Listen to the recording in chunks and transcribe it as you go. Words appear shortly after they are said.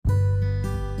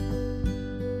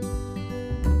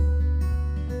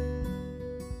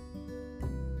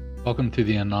Welcome to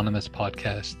the Anonymous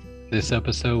podcast. This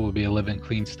episode will be a Living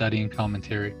Clean study and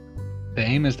commentary. The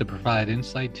aim is to provide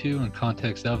insight to and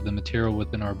context of the material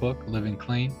within our book, Living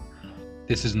Clean.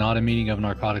 This is not a meeting of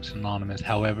Narcotics Anonymous.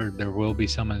 However, there will be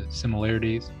some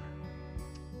similarities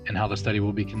in how the study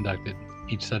will be conducted.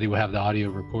 Each study will have the audio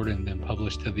recorded and then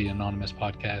published to the Anonymous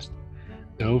podcast.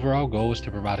 The overall goal is to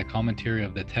provide a commentary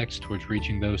of the text towards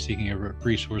reaching those seeking a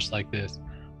resource like this.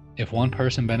 If one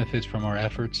person benefits from our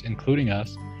efforts, including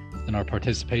us, then our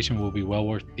participation will be well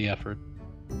worth the effort.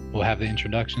 We'll have the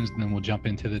introductions and then we'll jump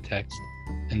into the text.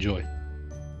 Enjoy.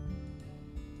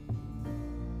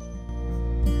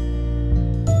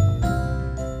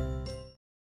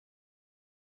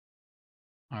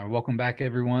 All right, welcome back,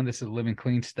 everyone. This is a Living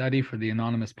Clean study for the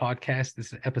Anonymous podcast.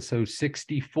 This is episode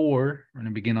 64. We're going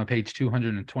to begin on page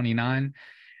 229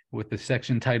 with the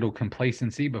section titled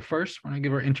Complacency. But first, we're going to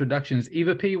give our introductions.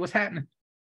 Eva P., what's happening?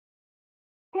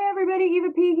 Hey everybody,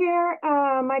 Eva P here.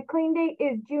 My clean date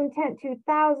is June 10th,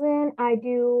 2000. I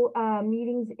do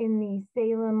meetings in the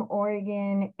Salem,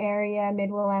 Oregon area,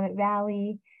 Mid-Willamette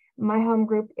Valley. My home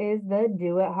group is the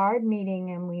Do It Hard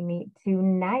meeting, and we meet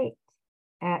tonight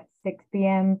at 6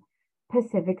 p.m.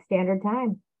 Pacific Standard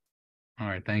Time. All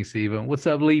right, thanks, Eva. What's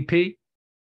up, Lee P?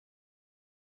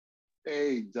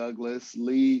 Hey, Douglas,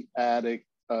 Lee Addict,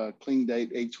 clean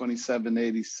date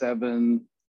 8/27/87.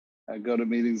 I go to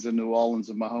meetings in New Orleans,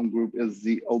 and my home group is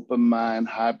the Open Mind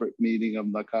Hybrid meeting of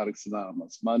Narcotics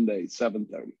Anonymous, Monday,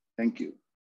 7:30. Thank you.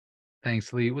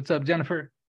 Thanks, Lee. What's up,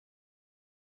 Jennifer?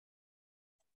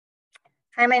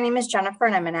 Hi, my name is Jennifer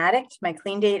and I'm an addict. My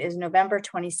clean date is November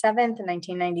 27th,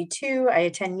 1992. I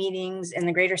attend meetings in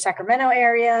the greater Sacramento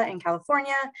area in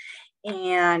California,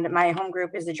 and my home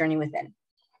group is The Journey Within.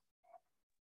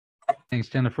 Thanks,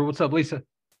 Jennifer. What's up, Lisa?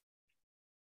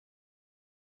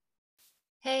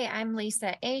 Hey, I'm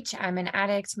Lisa H. I'm an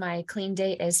addict. My clean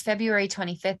date is February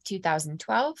 25th,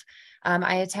 2012.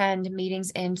 I attend meetings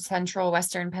in Central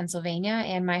Western Pennsylvania,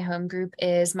 and my home group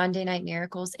is Monday Night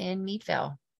Miracles in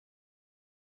Meadville.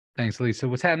 Thanks, Lisa.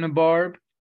 What's happening, Barb?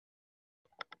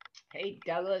 Hey,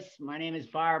 Douglas. My name is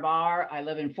Barb R. I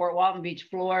live in Fort Walton Beach,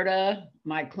 Florida.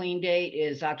 My clean date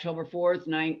is October 4th,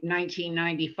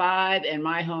 1995, and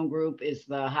my home group is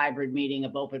the hybrid meeting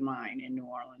of Open Mind in New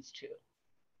Orleans, too.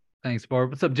 Thanks, Barb.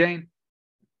 What's up, Jane?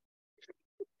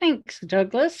 Thanks,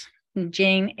 Douglas. I'm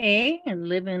Jane A. and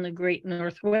live in the Great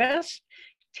Northwest.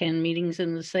 10 meetings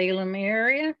in the Salem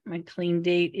area. My clean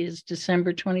date is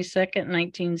December 22nd,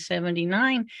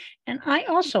 1979. And I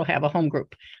also have a home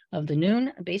group of the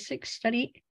Noon Basic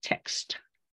Study Text.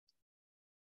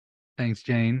 Thanks,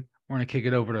 Jane. We're going to kick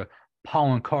it over to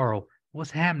Paul and Carl.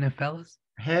 What's happening, fellas?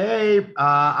 Hey,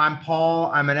 I'm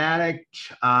Paul. I'm an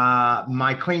addict.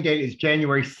 My clean date is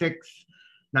January 6th,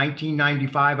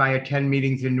 1995. I attend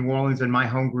meetings in New Orleans, and my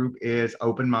home group is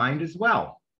Open Mind as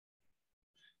well.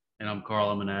 And I'm Carl.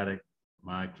 I'm an addict.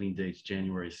 My clean date's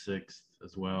January 6th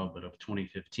as well, but of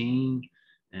 2015.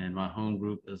 And my home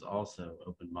group is also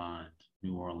Open Mind,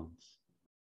 New Orleans.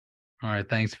 All right,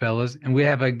 thanks, fellas. And we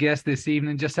have a guest this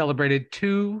evening, just celebrated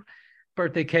 2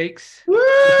 birthday cakes. Woo!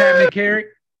 What's happening, Carrie?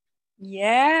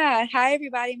 Yeah. Hi,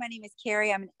 everybody. My name is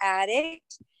Carrie. I'm an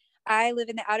addict. I live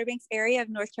in the Outer Banks area of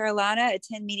North Carolina,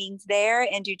 attend meetings there,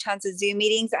 and do tons of Zoom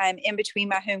meetings. I'm in between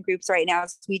my home groups right now.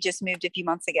 So we just moved a few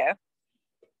months ago.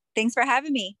 Thanks for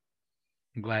having me.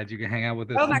 I'm glad you can hang out with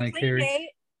us my tonight, clean Carrie.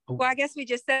 date. Well, I guess we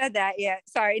just said that. Yeah.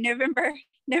 Sorry. November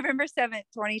 7th,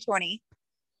 2020.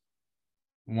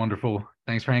 Wonderful.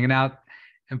 Thanks for hanging out.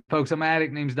 And folks, I'm an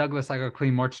addict. Name's Douglas. I got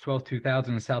clean March 12th,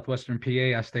 2000 in Southwestern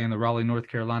PA. I stay in the Raleigh, North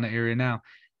Carolina area now.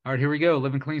 All right, here we go.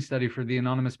 Living Clean study for the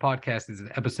Anonymous podcast. This is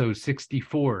episode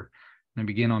 64. I'm going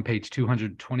to begin on page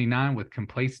 229 with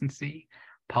Complacency.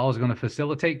 Paul is going to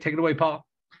facilitate. Take it away, Paul.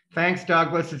 Thanks,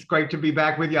 Douglas. It's great to be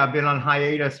back with you. I've been on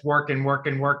hiatus, working,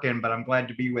 but I'm glad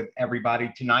to be with everybody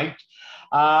tonight.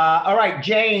 All right,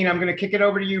 Jane, I'm going to kick it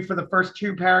over to you for the first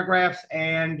 2 paragraphs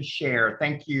and share.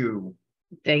 Thank you.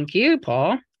 Thank you,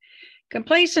 Paul.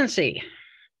 Complacency.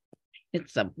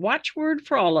 It's a watchword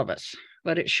for all of us,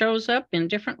 but it shows up in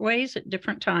different ways at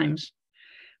different times.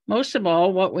 Most of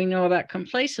all, what we know about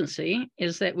complacency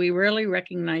is that we rarely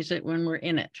recognize it when we're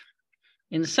in it.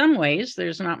 In some ways,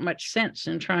 there's not much sense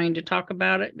in trying to talk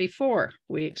about it before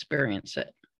we experience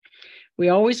it. We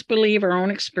always believe our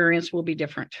own experience will be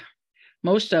different.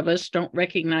 Most of us don't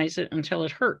recognize it until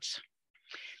it hurts.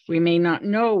 We may not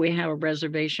know we have a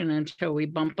reservation until we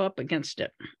bump up against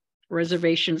it.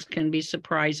 Reservations can be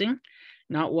surprising,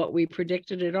 not what we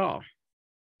predicted at all.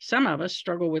 Some of us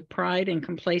struggle with pride and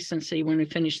complacency when we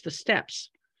finish the steps.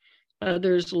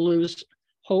 Others lose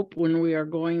hope when we are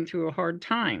going through a hard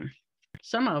time.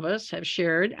 Some of us have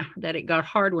shared that it got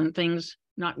hard when things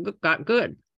got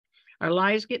good. Our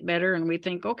lives get better and we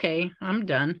think, okay, I'm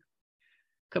done.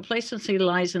 Complacency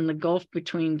lies in the gulf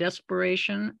between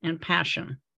desperation and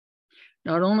passion.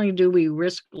 Not only do we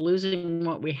risk losing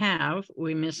what we have,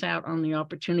 we miss out on the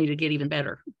opportunity to get even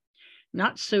better.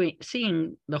 Not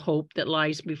seeing the hope that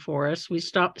lies before us, we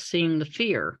stop seeing the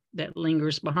fear that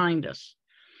lingers behind us.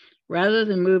 Rather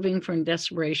than moving from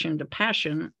desperation to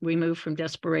passion, we move from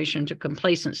desperation to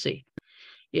complacency.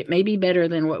 It may be better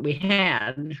than what we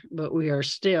had, but we are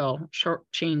still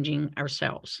shortchanging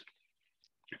ourselves.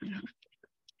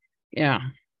 Yeah,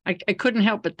 I couldn't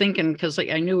help but thinking, because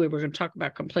I knew we were going to talk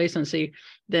about complacency,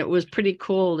 that it was pretty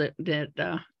cool that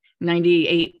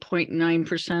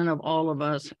 98.9% of all of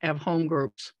us have home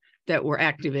groups that we're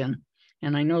active in.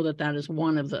 And I know that that is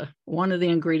one of the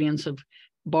ingredients of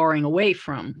barring away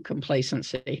from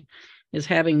complacency, is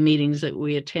having meetings that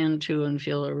we attend to and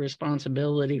feel a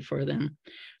responsibility for them.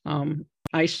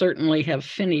 I certainly have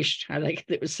finished, I like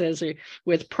it says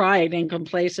with pride and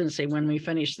complacency when we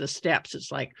finish the steps.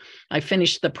 It's like, I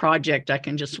finished the project, I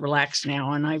can just relax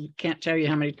now. And I can't tell you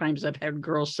how many times I've had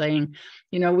girls saying,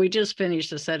 we just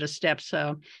finished a set of steps.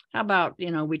 So how about,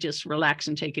 we just relax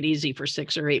and take it easy for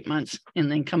 6 or 8 months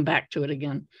and then come back to it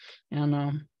again. And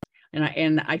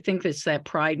I think it's that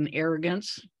pride and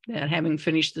arrogance that having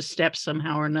finished the steps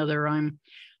somehow or another, I'm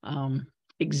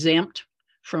exempt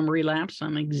from relapse.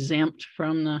 I'm exempt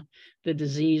from the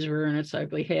disease rearing its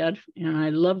ugly head. And I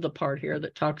love the part here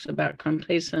that talks about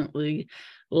complacently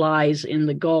lies in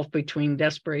the gulf between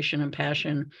desperation and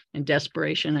passion, and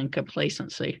desperation and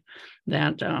complacency.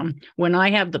 That when I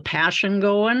have the passion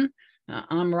going,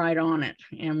 I'm right on it.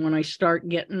 And when I start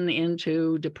getting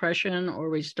into depression, or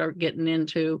we start getting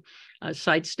into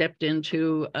sidestepped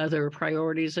into other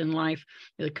priorities in life,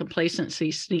 the complacency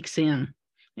sneaks in.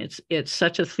 It's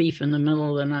such a thief in the middle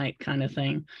of the night kind of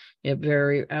thing.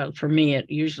 For me, it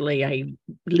usually I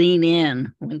lean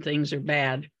in when things are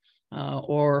bad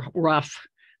or rough.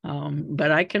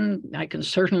 But I can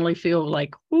certainly feel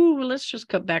like, ooh, let's just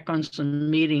cut back on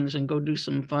some meetings and go do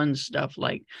some fun stuff,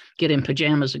 like get in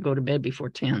pajamas and go to bed before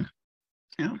 10,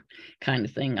 kind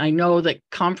of thing. I know that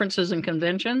conferences and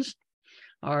conventions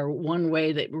are one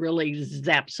way that really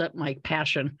zaps up my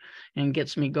passion and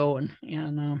gets me going.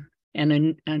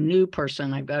 And a new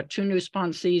person, I've got 2 new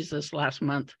sponsees this last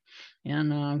month.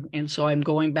 And so I'm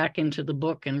going back into the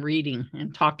book and reading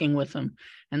and talking with them.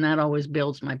 And that always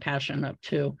builds my passion up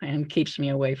too and keeps me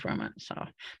away from it. So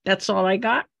that's all I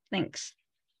got. Thanks.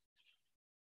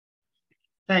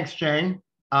 Thanks, Jane.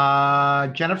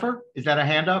 Jennifer, is that a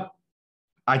hand up?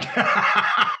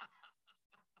 That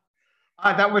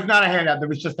was not a hand up. That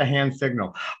was just a hand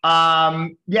signal.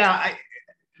 The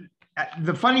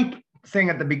funny thing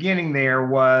at the beginning there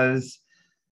was,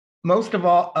 most of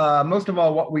all,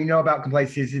 what we know about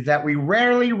complacency is that we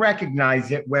rarely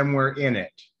recognize it when we're in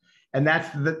it. And that's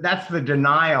the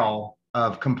denial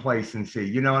of complacency.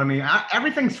 You know what I mean?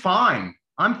 Everything's fine.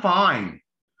 I'm fine.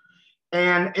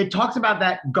 And it talks about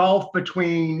that gulf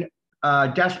between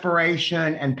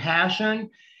desperation and passion.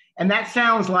 And that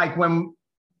sounds like when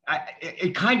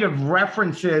it kind of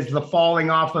references the falling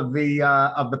off of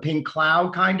the pink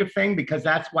cloud kind of thing, because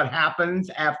that's what happens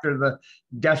after the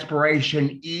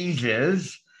desperation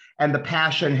eases and the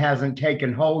passion hasn't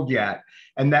taken hold yet,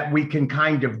 and that we can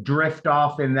kind of drift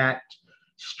off in that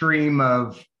stream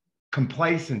of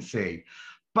complacency.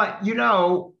 But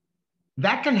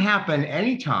that can happen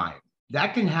anytime.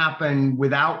 That can happen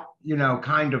without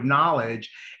kind of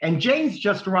knowledge. And Jane's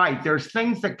just right. There's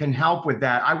things that can help with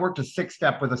that. I worked a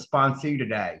 6-step with a sponsee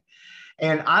today,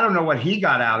 and I don't know what he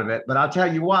got out of it, but I'll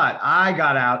tell you what, I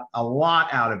got a lot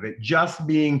out of it, just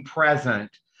being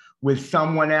present with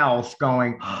someone else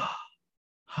going,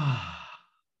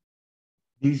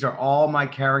 these are all my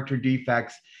character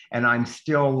defects, and I'm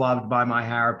still loved by my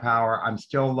higher power. I'm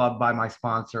still loved by my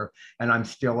sponsor, and I'm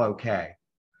still okay.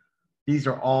 These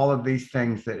are all of these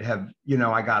things that have,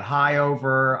 I got high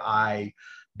over, I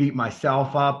beat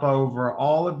myself up over.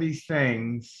 All of these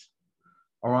things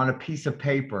are on a piece of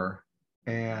paper,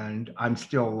 and I'm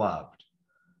still loved.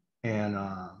 And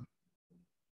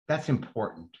that's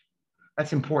important.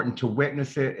 That's important to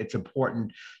witness it. It's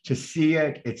important to see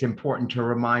it. It's important to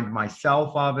remind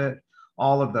myself of it,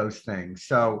 all of those things.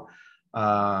 So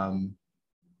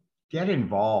get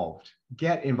involved.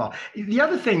 Get involved. The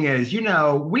other thing is,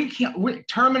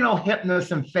 terminal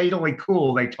hypnosis and fatally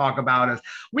cool, they talk about us.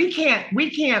 We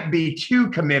can't be too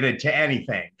committed to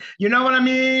anything. You know what I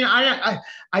mean?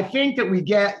 I think that we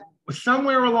get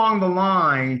somewhere along the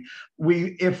line,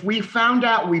 if we found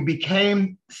out we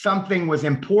became something was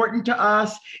important to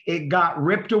us, it got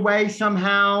ripped away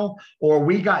somehow, or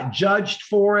we got judged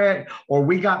for it, or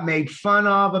we got made fun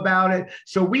of about it.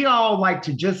 So we all like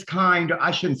to just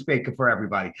I shouldn't speak for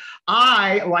everybody.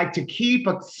 I like to keep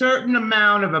a certain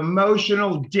amount of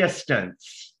emotional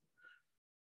distance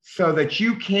so that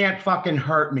you can't fucking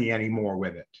hurt me anymore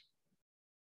with it.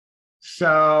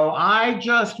 So I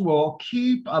just will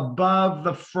keep above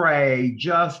the fray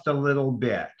just a little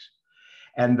bit.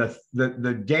 And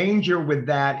the danger with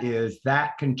that is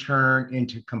that can turn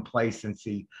into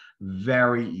complacency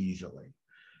very easily.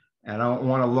 And I don't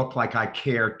want to look like I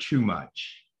care too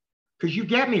much, because you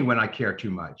get me when I care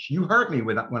too much. You hurt me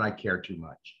when I care too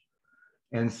much.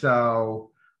 And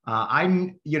so I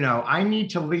need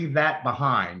to leave that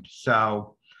behind.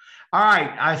 So all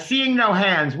right, seeing no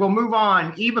hands, we'll move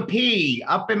on. Eva P,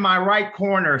 up in my right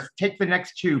corner, take the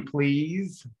next two,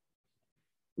 please.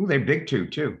 Ooh, they're big two,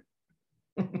 too.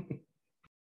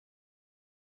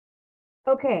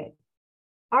 Okay,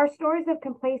 our stories of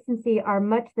complacency are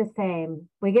much the same.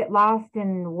 We get lost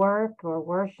in work or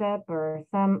worship or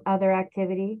some other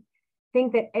activity,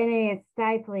 think that NA is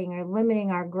stifling or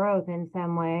limiting our growth in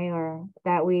some way, or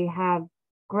that we have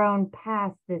grown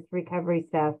past this recovery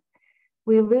stuff.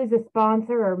 We lose a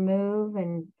sponsor or move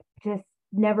and just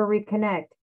never reconnect.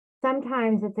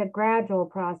 Sometimes it's a gradual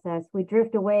process. We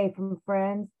drift away from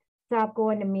friends, stop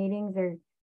going to meetings, or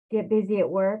get busy at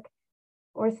work,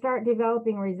 or start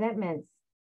developing resentments.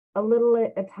 A little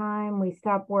at a time, we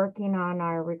stop working on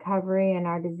our recovery and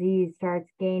our disease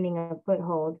starts gaining a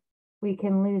foothold. We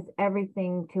can lose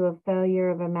everything to a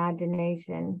failure of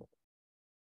imagination.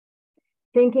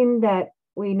 Thinking that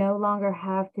we no longer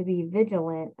have to be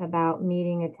vigilant about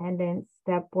meeting attendance,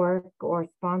 step work, or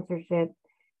sponsorship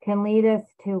can lead us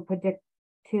to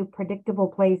predictable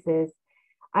places.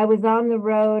 I was on the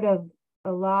road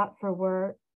a lot for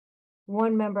work,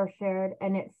 one member shared,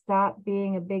 and it stopped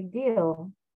being a big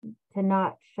deal to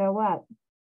not show up.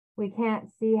 We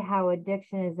can't see how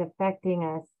addiction is affecting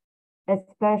us,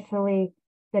 especially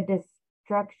when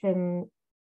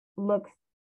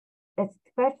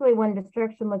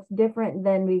destruction looks different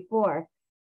than before.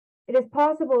 It is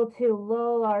possible to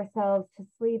lull ourselves to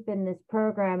sleep in this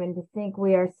program and to think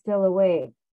we are still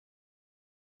awake.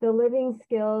 The living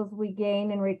skills we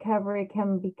gain in recovery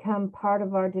can become part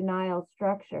of our denial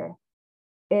structure.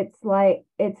 It's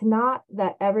not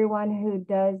that everyone who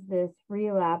does this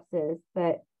relapses,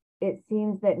 but it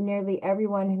seems that nearly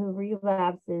everyone who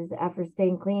relapses after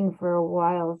staying clean for a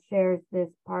while shares this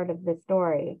part of the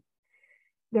story.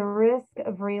 The risk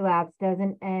of relapse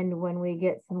doesn't end when we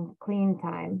get some clean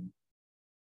time.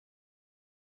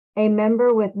 A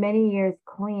member with many years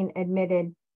clean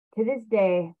admitted, to this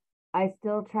day, I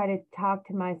still try to talk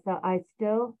myself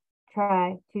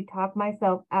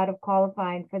out of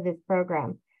qualifying for this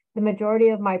program. The majority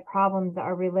of my problems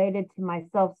are related to my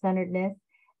self-centeredness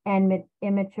and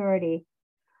immaturity,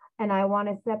 and I want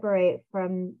to separate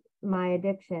from my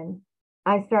addiction.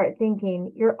 I start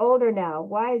thinking, you're older now,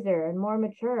 wiser and more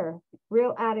mature.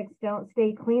 Real addicts don't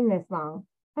stay clean this long.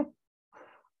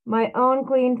 My own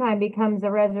clean time becomes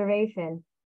a reservation.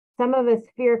 Some of us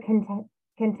fear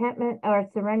contentment or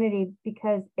serenity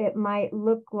because it might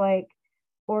look like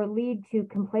or lead to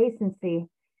complacency.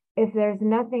 If there's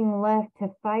nothing left to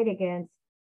fight against,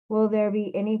 will there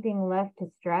be anything left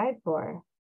to strive for?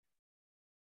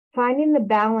 Finding the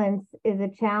balance is a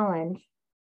challenge.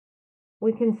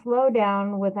 We can slow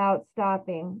down without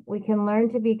stopping. We can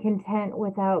learn to be content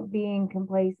without being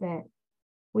complacent.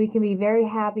 We can be very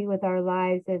happy with our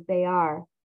lives as they are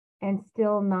and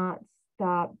still not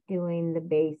stop doing the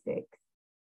basics.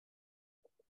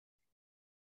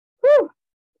 Whew.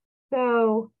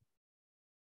 So,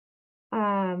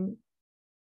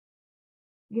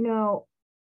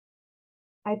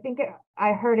 I think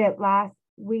I heard it last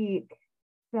week.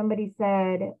 Somebody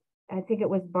said, I think it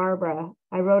was Barbara.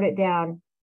 I wrote it down.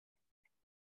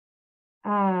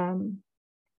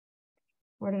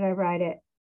 Where did I write it?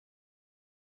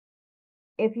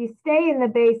 If you stay in the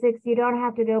basics, you don't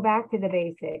have to go back to the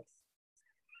basics.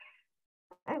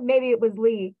 Maybe it was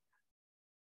Lee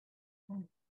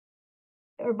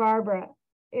or Barbara.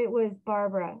 It was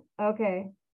Barbara.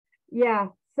 Okay. Yeah.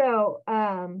 So,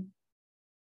 and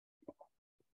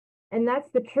that's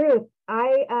the truth.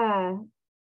 I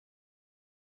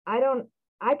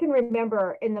can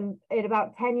remember in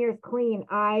about 10 years clean,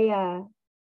 I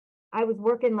was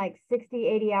working like 60,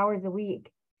 80 hours a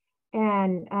week,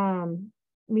 and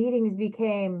meetings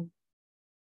became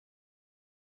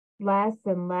less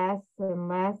and less and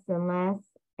less and less.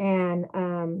 And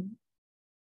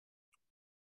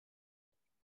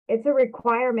it's a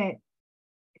requirement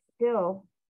still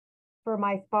for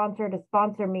my sponsor to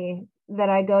sponsor me that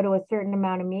I go to a certain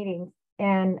amount of meetings.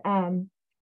 And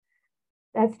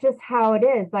that's just how it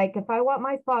is. Like, if I want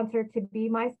my sponsor to be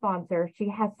my sponsor, she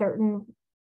has certain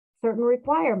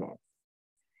requirements.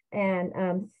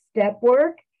 And step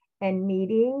work and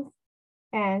meetings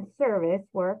and service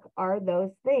work are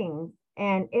those things.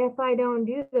 And if I don't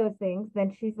do those things,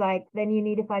 then she's like, then you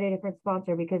need to find a different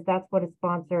sponsor, because that's what a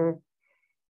sponsor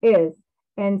is.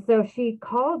 And so she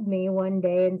called me one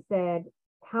day and said,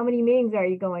 how many meetings are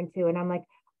you going to? And I'm like,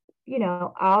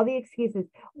 all the excuses.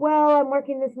 Well, I'm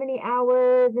working this many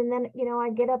hours. And then, I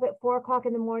get up at 4 o'clock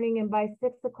in the morning, and by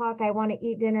 6 o'clock, I want to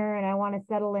eat dinner and I want to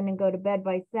settle in and go to bed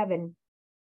by 7.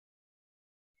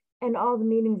 And all the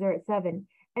meetings are at 7.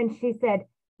 And she said,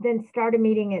 then start a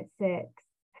meeting at 6.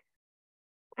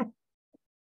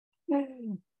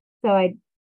 So I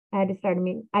had to start a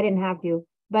meeting. I didn't have to,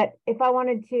 but if I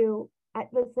wanted to,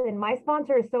 listen, my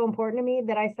sponsor is so important to me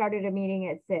that I started a meeting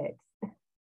at 6.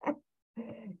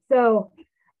 So,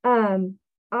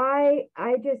 I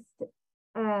just,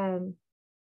 I've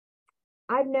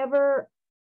never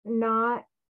not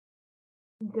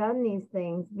done these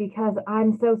things because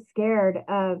I'm so scared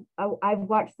of, I've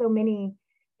watched so many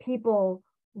people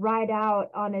ride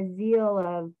out on a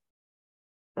zeal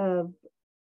of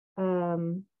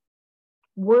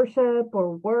worship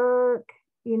or work,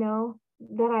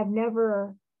 that I've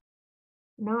never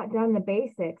not done the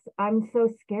basics. I'm so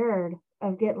scared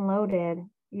of getting loaded,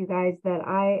 you guys, that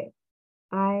I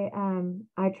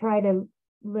try to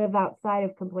live outside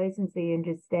of complacency and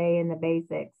just stay in the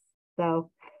basics. So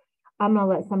I'm gonna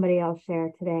let somebody else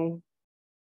share today.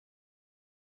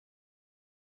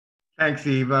 Thanks,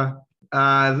 Eva.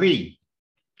 Lee,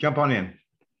 jump on in.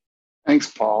 Thanks,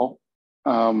 Paul.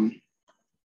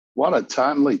 What a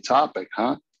timely topic,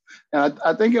 huh? And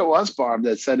I think it was Barb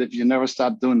that said, if you never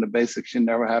stop doing the basics, you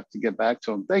never have to get back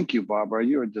to them. Thank you, Barbara.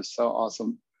 You are just so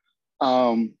awesome.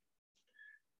 I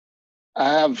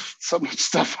have so much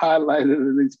stuff highlighted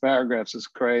in these paragraphs. It's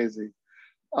crazy.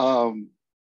 I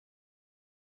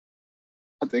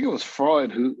think it was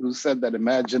Freud who said that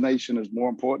imagination is more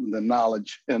important than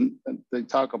knowledge. And they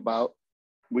talk about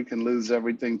we can lose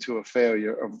everything to a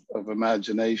failure of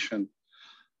imagination.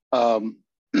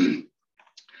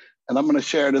 And I'm going to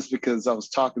share this because I was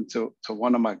talking to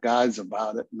one of my guys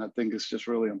about it, and I think it's just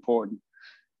really important.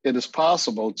 It is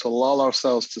possible to lull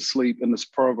ourselves to sleep in this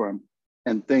program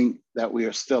and think that we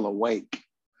are still awake.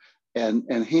 And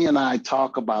he and I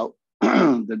talk about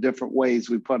the different ways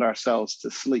we put ourselves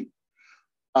to sleep.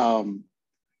 And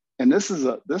this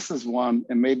is one,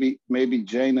 and maybe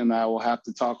Jane and I will have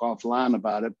to talk offline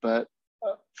about it, but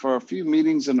for a few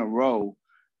meetings in a row,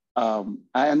 I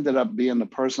ended up being the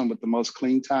person with the most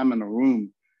clean time in the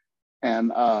room.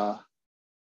 And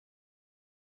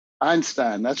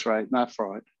Einstein, that's right, not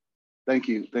Freud. Thank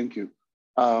you.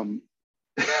 I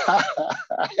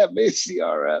have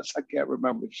ACRS, I can't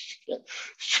remember shit.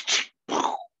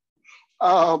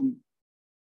 And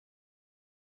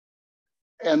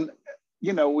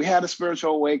we had a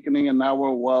spiritual awakening, and now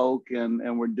we're woke,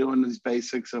 and we're doing these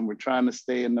basics, and we're trying to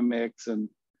stay in the mix. And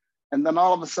then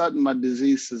all of a sudden, my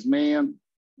disease says, "Man,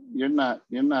 you're not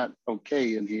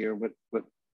okay in here with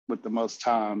the most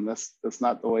time. That's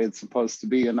not the way it's supposed to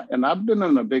be." And I've been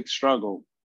in a big struggle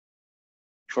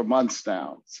for months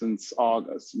now, since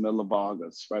August, middle of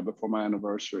August, right before my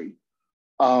anniversary.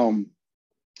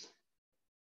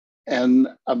 And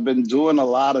I've been doing a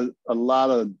lot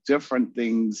of different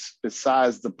things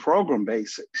besides the program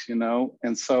basics,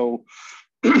 And so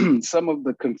some of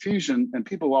the confusion, and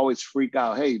people always freak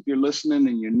out. Hey, if you're listening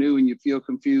and you're new and you feel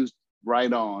confused,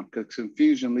 right on, because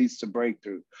confusion leads to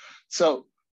breakthrough. So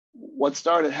what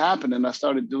started happening, I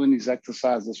started doing these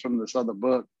exercises from this other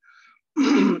book.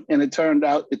 And it turned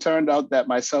out that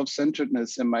my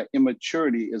self-centeredness and my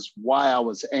immaturity is why I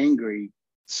was angry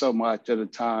so much at the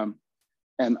time.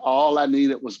 And all I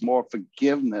needed was more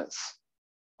forgiveness.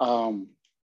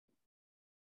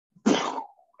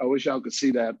 I wish y'all could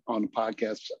see that on the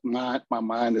podcast. My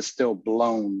mind is still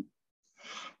blown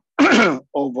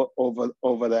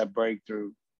over that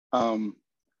breakthrough. And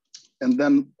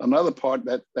then another part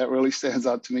that really stands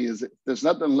out to me is that there's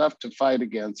nothing left to fight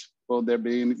against. Will there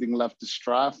be anything left to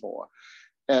strive for?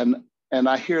 And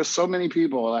I hear so many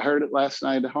people, I heard it last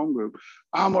night at home group,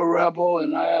 I'm a rebel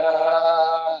and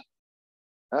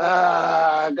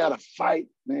I gotta fight,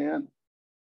 man.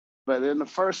 But in the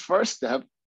first step,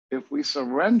 if we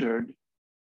surrendered,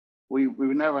 we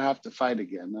would never have to fight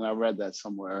again. And I read that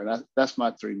somewhere. And that's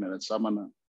my 3 minutes. So I'm gonna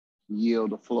yield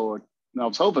the floor. And I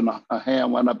was hoping a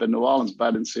hand went up in New Orleans, but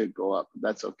I didn't see it go up.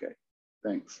 That's okay.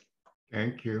 Thanks.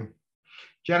 Thank you.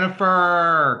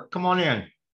 Jennifer, come on in.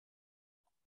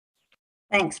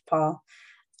 Thanks, Paul.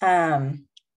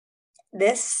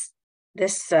 These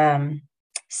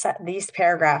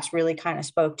paragraphs really kind of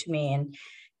spoke to me,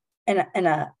 and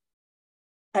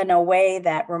in a way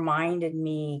that reminded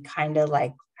me kind of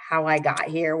like how I got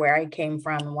here, where I came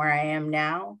from, and where I am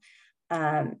now.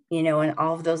 You know, and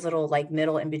all of those little like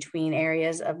middle in between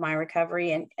areas of my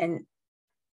recovery, and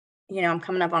you know, I'm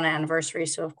coming up on an anniversary,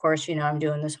 so of course, you know, I'm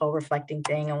doing this whole reflecting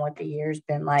thing and what the year's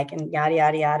been like, and yada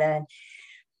yada yada.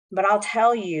 But I'll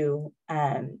tell you,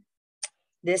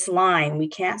 this line, we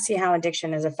can't see how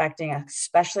addiction is affecting us,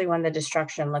 especially when the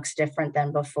destruction looks different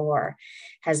than before.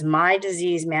 Has my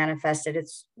disease manifested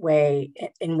its way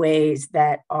in ways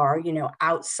that are, you know,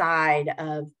 outside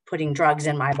of putting drugs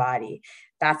in my body?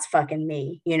 That's fucking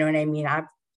me. You know what I mean? I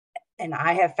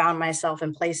have found myself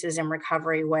in places in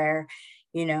recovery where,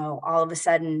 you know, all of a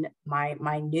sudden my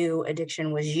new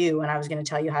addiction was you, and I was going to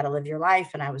tell you how to live your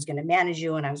life, and I was going to manage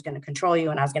you, and I was going to control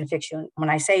you, and I was going to fix you. And when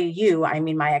I say you, I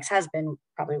mean my ex-husband,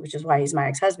 probably, which is why he's my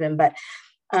ex-husband, but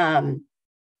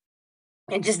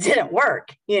it just didn't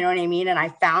work. You know what I mean? And I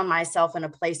found myself in a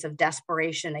place of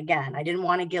desperation again. I didn't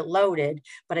want to get loaded,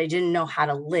 but I didn't know how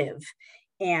to live.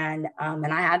 And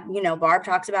I had, you know, Barb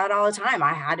talks about it all the time.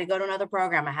 I had to go to another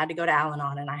program. I had to go to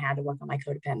Al-Anon, and I had to work on my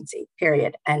codependency,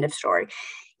 period. End of story.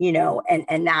 You know,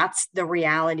 and that's the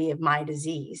reality of my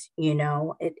disease. You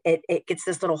know, it gets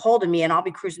this little hold of me, and I'll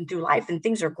be cruising through life and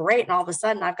things are great. And all of a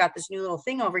sudden I've got this new little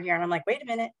thing over here, and I'm like, wait a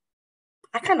minute,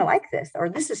 I kind of like this, or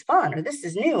this is fun, or this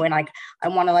is new. And like, I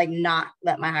want to like not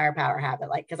let my higher power have it.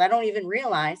 Like, cause I don't even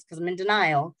realize, cause I'm in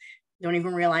denial, don't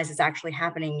even realize it's actually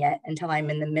happening yet until I'm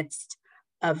in the midst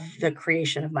of the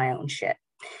creation of my own shit.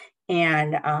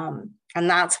 And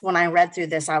that's when I read through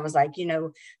this, I was like, you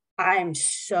know, I'm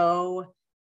so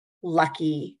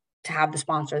lucky to have the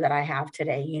sponsor that I have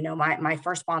today. You know, my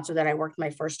first sponsor that I worked my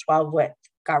first 12 with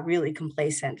got really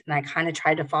complacent, and I kind of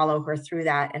tried to follow her through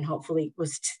that, and hopefully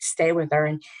was to stay with her.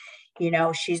 And, you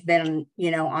know, she's been, you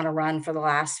know, on a run for the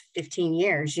last 15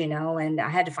 years, you know, and I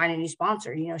had to find a new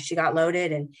sponsor. You know, she got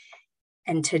loaded,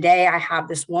 and today I have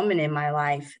this woman in my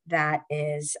life that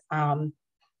is,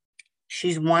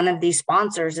 she's one of these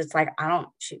sponsors. It's like, I don't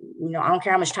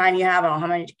care how much time you have. I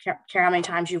don't care how many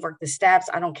times you've worked the steps.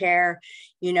 I don't care,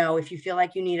 you know, if you feel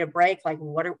like you need a break, like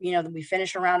we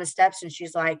finish a round of steps. And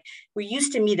she's like, we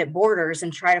used to meet at Borders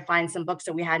and try to find some books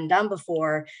that we hadn't done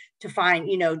before to find,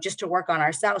 you know, just to work on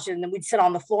ourselves. And then we'd sit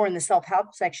on the floor in the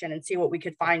self-help section and see what we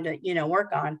could find to, you know,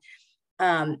 work on.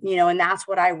 You know, and that's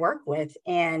what I work with.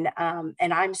 And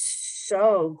I'm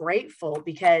so grateful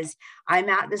because I'm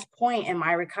at this point in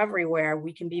my recovery where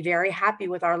we can be very happy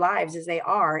with our lives as they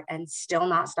are and still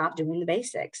not stop doing the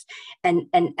basics. And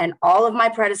all of my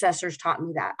predecessors taught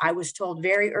me that. I was told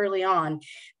very early on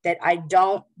that I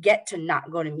don't get to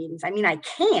not go to meetings. I mean, I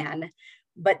can,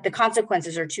 but the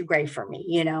consequences are too grave for me,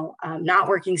 you know, not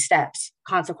working steps,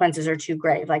 consequences are too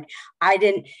grave. Like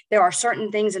there are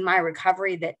certain things in my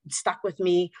recovery that stuck with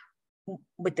me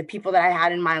with the people that I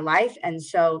had in my life. And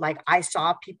so like, I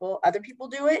saw other people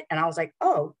do it. And I was like,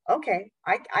 oh, okay.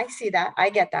 I see that. I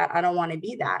get that. I don't want to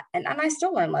be that. And I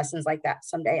still learn lessons like that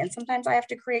someday. And sometimes I have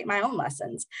to create my own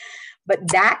lessons, but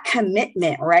that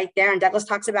commitment right there. And Douglas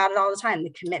talks about it all the time. The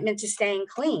commitment to staying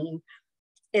clean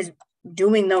is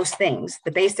doing those things,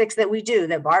 the basics that we do,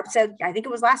 that Barb said, I think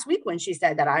it was last week when she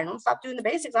said that I don't stop doing the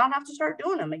basics, I don't have to start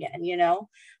doing them again, you know?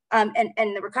 And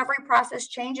the recovery process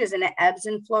changes and it ebbs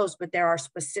and flows, but there are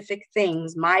specific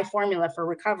things, my formula for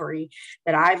recovery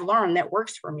that I've learned that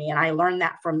works for me. And I learned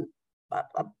that from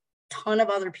a ton of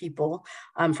other people,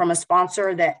 from a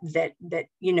sponsor that,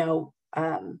 you know,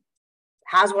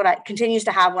 continues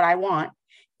to have what I want,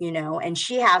 you know, and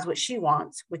she has what she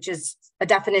wants, which is a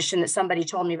definition that somebody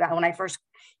told me about when I first,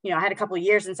 you know, I had a couple of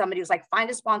years, and somebody was like, find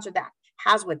a sponsor that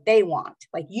has what they want.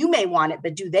 Like, you may want it,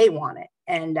 but do they want it?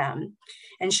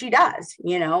 And she does,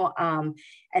 you know,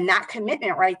 and that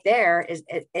commitment right there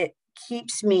it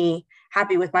keeps me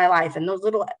happy with my life. And those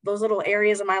little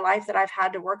areas of my life that I've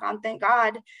had to work on, thank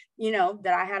God, you know,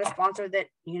 that I had a sponsor that,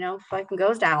 you know, fucking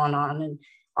goes down on and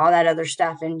all that other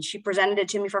stuff. And she presented it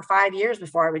to me for 5 years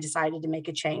before I decided to make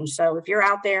a change. So if you're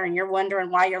out there and you're wondering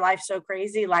why your life's so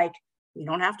crazy, like, you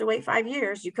don't have to wait 5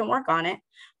 years. You can work on it.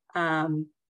 I'm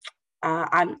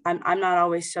not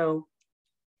always so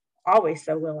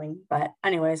willing, but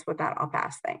anyways, with that, I'll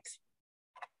pass. Thanks.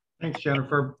 Thanks,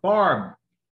 Jennifer. Barb,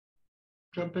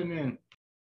 jumping in.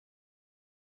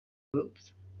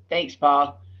 Oops. Thanks,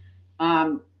 Paul.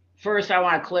 First, I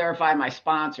want to clarify my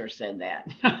sponsor said that,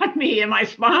 not me. And my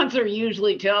sponsor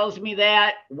usually tells me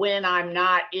that when I'm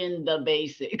not in the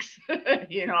basics.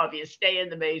 You know, if you stay in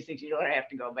the basics, you don't have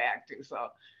to go back to. So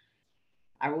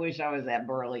I wish I was that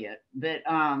brilliant. But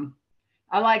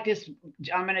I like this.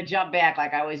 I'm going to jump back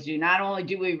like I always do. Not only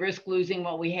do we risk losing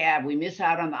what we have, we miss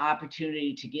out on the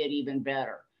opportunity to get even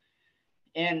better.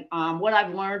 And what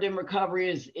I've learned in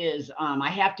recovery is I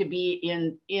have to be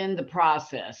in the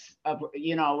process of,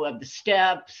 you know, of the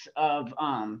steps of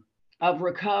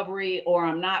recovery, or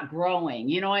I'm not growing.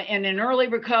 You know, and in early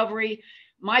recovery,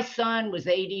 my son was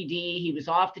ADD. He was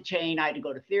off the chain. I had to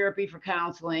go to therapy for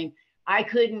counseling. I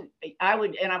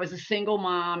was a single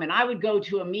mom, and I would go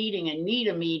to a meeting and need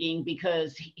a meeting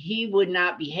because he would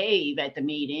not behave at the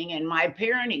meeting, and my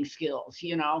parenting skills,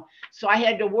 you know, so I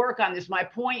had to work on this. My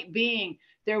point being,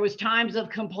 there was times of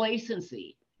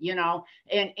complacency, you know,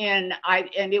 and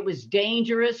it was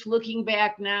dangerous. Looking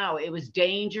back now, it was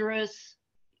dangerous.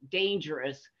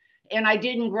 And I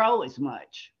didn't grow as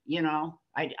much, you know,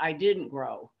 I didn't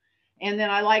grow. And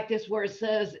then I like this where it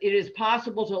says, it is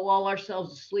possible to lull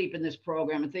ourselves to sleep in this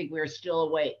program and think we are still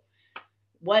awake.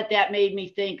 What that made me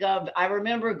think of, I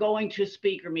remember going to a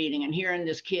speaker meeting and hearing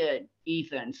this kid,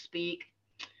 Ethan, speak.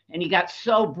 And he got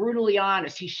so brutally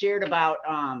honest. He shared about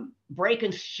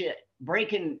breaking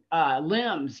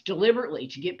limbs deliberately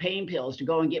to get pain pills, to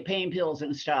go and get pain pills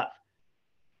and stuff.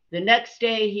 The next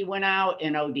day he went out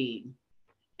and OD'd.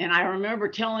 And I remember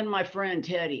telling my friend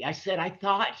Teddy, I said, I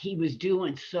thought he was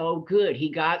doing so good.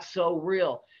 He got so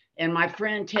real. And my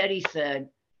friend Teddy said,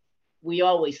 we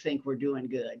always think we're doing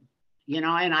good, you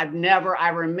know, and I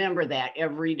remember that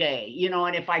every day, you know,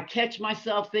 and if I catch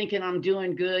myself thinking I'm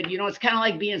doing good, you know, it's kind of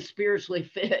like being spiritually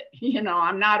fit. You know,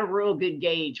 I'm not a real good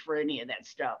gauge for any of that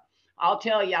stuff. I'll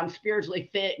tell you, I'm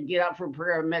spiritually fit and get up for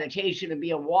prayer and meditation and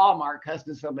be a Walmart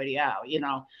cussing somebody out, you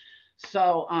know.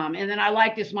 So, and then I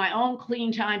like this, my own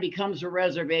clean time becomes a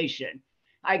reservation.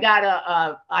 There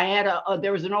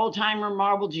was an old timer,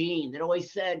 Marble Jean, that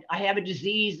always said, I have a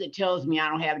disease that tells me I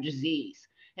don't have a disease.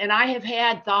 And I have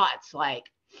had thoughts like,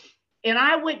 and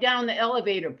I went down the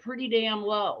elevator pretty damn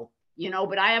low, you know,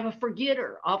 but I have a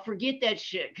forgetter. I'll forget that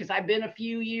shit because I've been a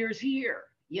few years here,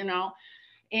 you know.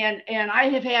 And I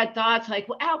have had thoughts like,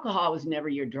 well, alcohol was never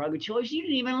your drug of choice. You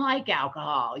didn't even like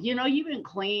alcohol. You know, you've been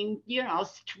clean, you know,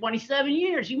 27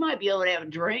 years. You might be able to have a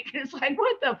drink. And it's like,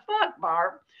 what the fuck,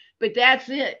 Barb? But that's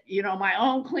it. You know, my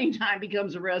own clean time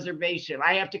becomes a reservation.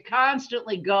 I have to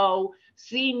constantly go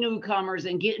see newcomers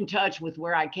and get in touch with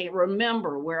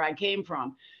remember where I came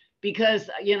from. Because,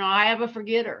 you know, I have a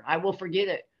forgetter. I will forget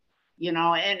it. You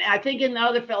know, and I think in the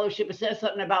other fellowship, it says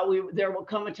something about there will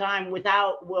come a time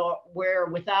where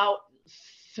without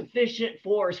sufficient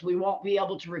force, we won't be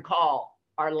able to recall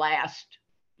our last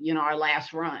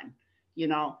run, you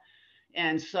know.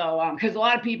 And so, because a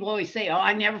lot of people always say, oh,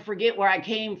 I never forget where I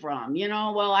came from. You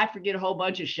know, well, I forget a whole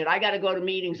bunch of shit. I got to go to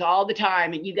meetings all the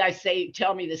time. And you guys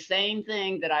tell me the same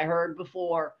thing that I heard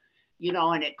before, you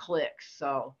know, and it clicks.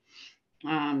 So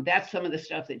that's some of the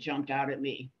stuff that jumped out at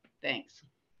me. Thanks.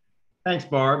 Thanks,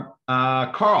 Barb.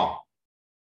 Carl.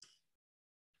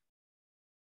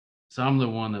 So I'm the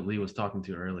one that Lee was talking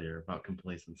to earlier about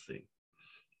complacency.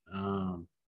 And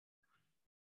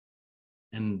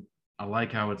I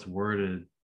like how it's worded.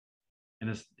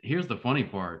 And here's the funny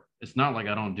part. It's not like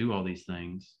I don't do all these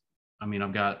things. I mean,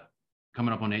 I've got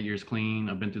coming up on 8 years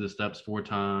clean. I've been through the steps 4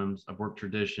 times. I've worked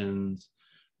traditions.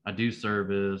 I do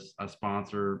service. I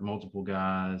sponsor multiple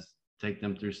guys, take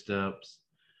them through steps.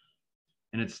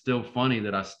 And it's still funny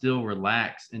that I still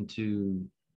relax into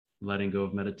letting go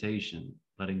of meditation,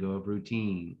 letting go of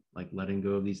routine, like letting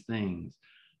go of these things.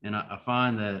 And I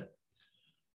find that,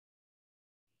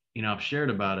 you know, I've shared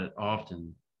about it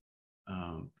often.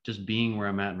 Just being where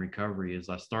I'm at in recovery is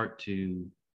I start to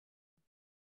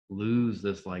lose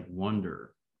this like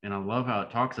wonder. And I love how it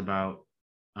talks about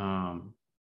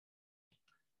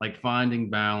like finding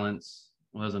balance.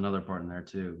 Well, there's another part in there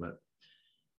too, but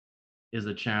is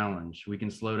a challenge. We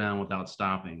can slow down without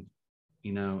stopping.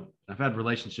 You know, I've had a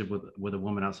relationship with a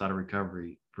woman outside of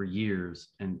recovery for years,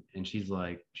 and she's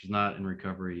like, she's not in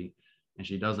recovery and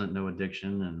she doesn't know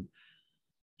addiction. And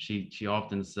she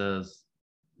often says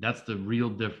that's the real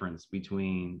difference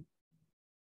between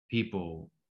people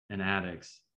and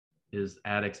addicts, is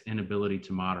addicts' inability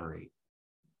to moderate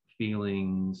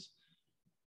feelings,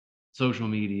 social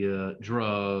media,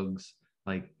 drugs,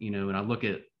 like, you know. And I look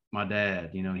at my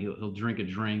dad, you know, he'll drink a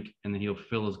drink and then he'll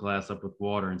fill his glass up with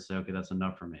water and say, okay, that's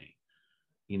enough for me,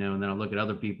 you know. And then I look at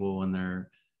other people and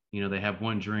they're, you know, they have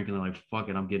one drink and they're like, fuck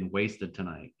it, I'm getting wasted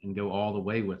tonight, and go all the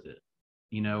way with it,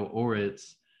 you know. Or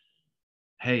it's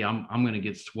hey, I'm going to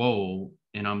get swole,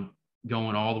 and I'm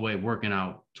going all the way, working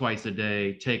out twice a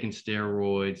day, taking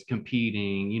steroids,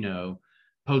 competing,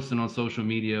 posting on social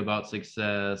media about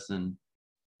success. And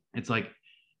it's like,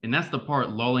 and that's the part,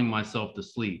 lulling myself to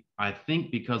sleep. I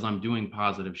think because I'm doing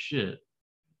positive shit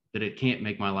that it can't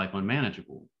make my life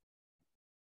unmanageable.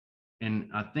 And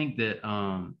I think that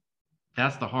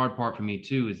that's the hard part for me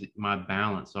too, is my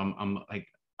balance. So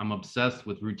I'm obsessed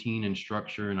with routine and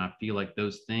structure, and I feel like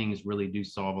those things really do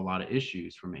solve a lot of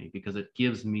issues for me, because it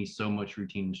gives me so much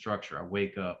routine and structure. I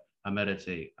wake up, I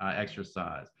meditate, I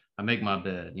exercise, I make my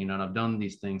bed, and I've done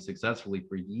these things successfully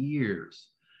for years.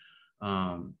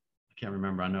 I can't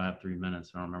remember. I know I have 3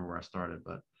 minutes. I don't remember where I started,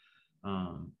 but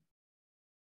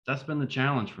that's been the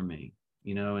challenge for me.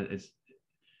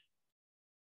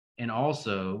 And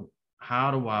also, how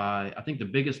do I think the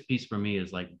biggest piece for me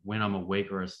is like, when I'm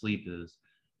awake or asleep, is,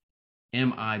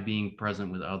 am I being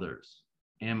present with others?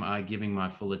 Am I giving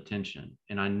my full attention?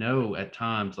 And I know at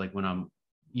times, like when I'm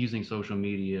using social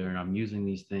media and I'm using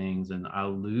these things, and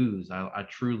I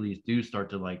truly do start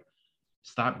to like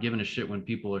stop giving a shit when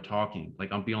people are talking.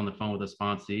 Like, I'll be on the phone with a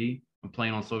sponsee, I'm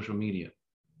playing on social media,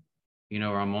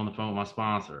 or I'm on the phone with my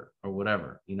sponsor or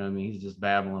whatever, what I mean? He's just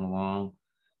babbling along,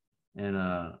 and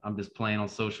I'm just playing on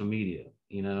social media,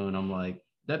 and I'm like,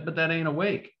 but that ain't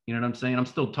awake. You know what I'm saying? I'm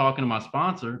still talking to my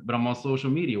sponsor, but I'm on social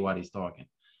media while he's talking.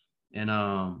 And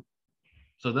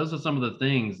so those are some of the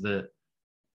things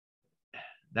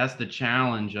that's the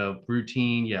challenge of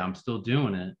routine. Yeah, I'm still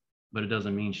doing it, but it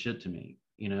doesn't mean shit to me,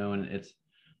 and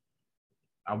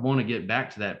I want to get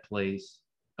back to that place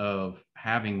of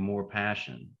having more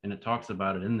passion. And it talks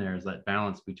about it in there, is that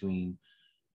balance between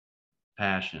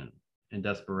passion and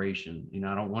desperation.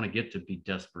 I don't want to get to be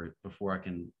desperate before I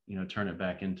can, turn it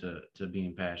back into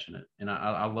being passionate. And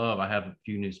I have a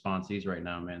few new sponsees right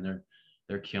now, man.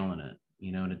 They're killing it,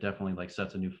 and it definitely like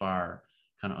sets a new fire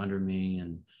kind of under me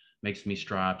and makes me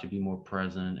strive to be more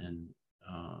present. And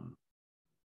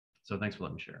so thanks for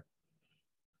letting me share.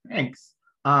 Thanks.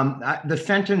 The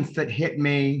sentence that hit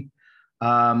me,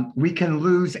 we can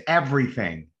lose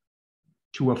everything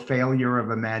to a failure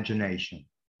of imagination.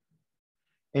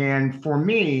 And for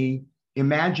me,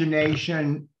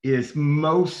 imagination is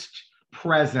most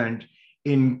present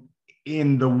in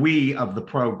the we of the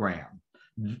program.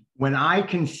 When I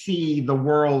can see the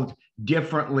world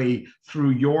differently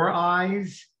through your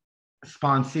eyes,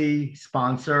 sponsee,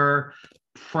 sponsor,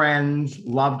 friends,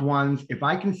 loved ones, if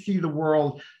I can see the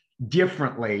world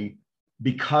differently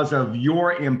because of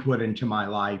your input into my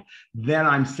life, then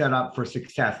I'm set up for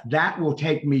success. That will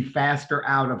take me faster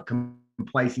out of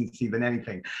complacency than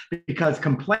anything, because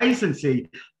complacency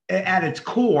at its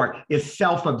core is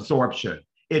self-absorption.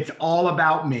 It's all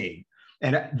about me.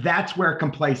 And that's where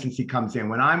complacency comes in.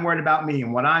 When I'm worried about me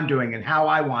and what I'm doing and how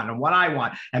I want and what I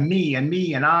want and me and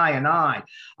me and I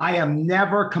am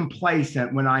never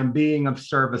complacent when I'm being of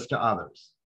service to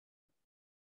others.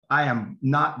 I am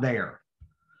not there.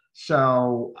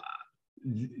 So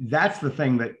that's the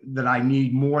thing that I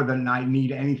need more than I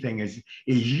need anything is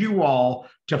you all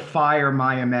to fire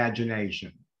my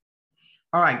imagination.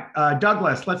 All right,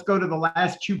 Douglas, let's go to the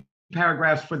last 2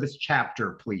 paragraphs for this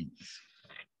chapter, please.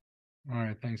 All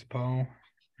right, thanks, Paul.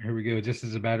 Here we go. Just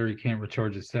as a battery can't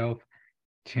recharge itself,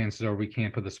 chances are we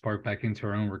can't put the spark back into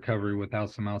our own recovery without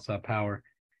some outside power.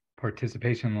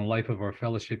 Participation in the life of our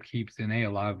fellowship keeps NA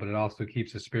alive, but it also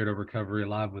keeps the spirit of recovery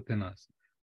alive within us.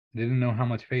 I didn't know how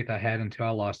much faith I had until I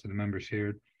lost it, the members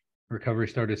shared. Recovery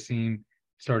started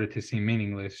to seem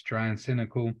meaningless, dry and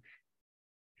cynical.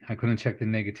 I couldn't check the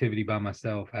negativity by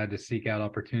myself. I had to seek out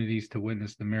opportunities to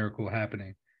witness the miracle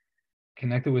happening.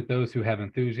 Connected with those who have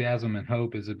enthusiasm and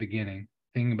hope is a beginning.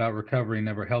 Thinking about recovery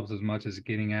never helps as much as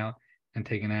getting out and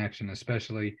taking action,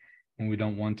 especially when we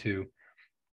don't want to.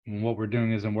 When what we're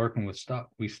doing isn't working,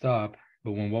 we stop.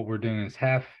 But when what we're doing is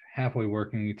halfway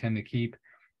working, we tend to keep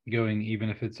going, even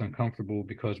if it's uncomfortable,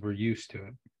 because we're used to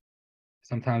it.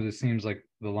 Sometimes it seems like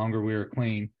the longer we are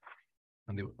clean,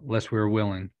 the less we are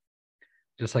willing.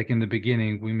 Just like in the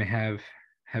beginning, we may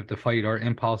have to fight our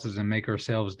impulses and make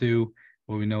ourselves do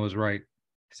what we know is right.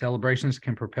 Celebrations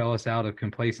can propel us out of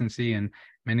complacency, and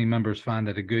many members find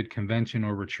that a good convention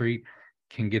or retreat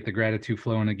can get the gratitude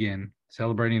flowing again.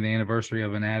 Celebrating the anniversary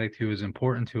of an addict who is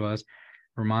important to us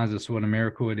reminds us what a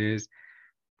miracle it is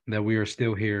that we are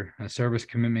still here. A service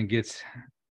commitment gets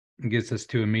us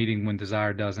to a meeting when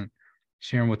desire doesn't.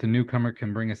 Sharing with the newcomer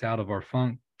can bring us out of our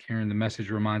funk. Carrying the message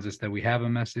reminds us that we have a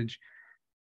message.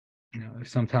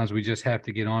 Sometimes we just have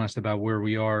to get honest about where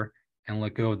we are and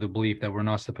let go of the belief that we're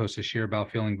not supposed to share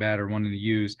about feeling bad or wanting to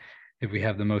use if we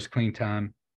have the most clean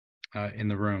time in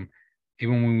the room.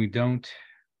 Even when we don't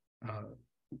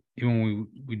even when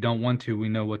we don't want to, we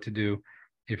know what to do.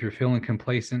 If you're feeling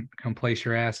complacent, complace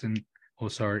your ass and,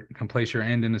 complace your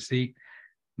end in the seat.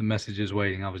 The message is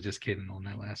waiting. I was just kidding on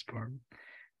that last part.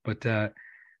 But this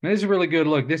is really good.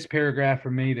 Look, this paragraph for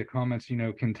me, the comments,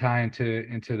 can tie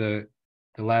into the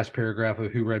last paragraph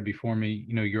of who read before me.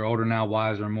 You're older now,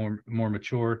 wiser, more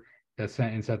mature. That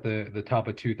sentence at the top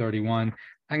of 231.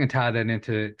 I can tie that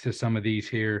into some of these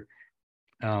here.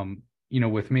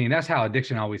 With me, and that's how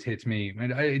addiction always hits me.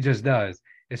 It just does,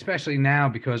 especially now,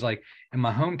 because like in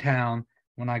my hometown,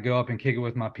 when I go up and kick it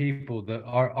with my people,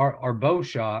 our bow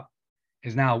shop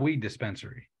is now a weed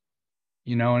dispensary.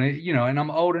 And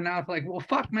I'm older now. It's like, well,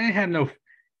 fuck, man,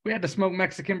 we had to smoke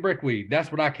Mexican brickweed.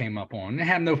 That's what I came up on. They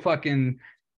had no fucking,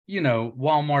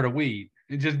 Walmart of weed.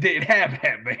 It just didn't have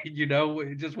that, man.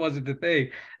 It just wasn't the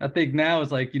thing. I think now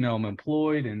it's like, I'm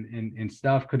employed and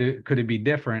stuff. Could it be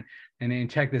different? And then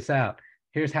check this out.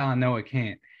 Here's how I know it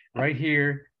can't. Right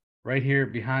here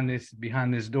behind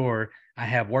this door, I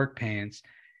have work pants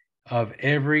of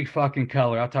every fucking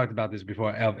color. I talked about this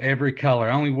before. Of every color.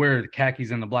 I only wear the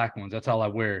khakis and the black ones. That's all I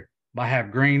wear. But I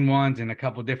have green ones and a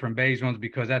couple different beige ones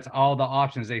because that's all the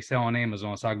options they sell on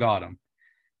Amazon. So I got them.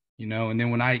 And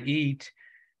then when I eat,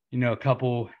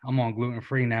 I'm on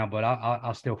gluten-free now, but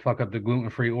I'll still fuck up the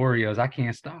gluten-free Oreos. I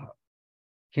can't stop.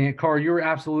 Carl, you're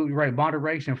absolutely right.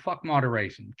 Moderation, fuck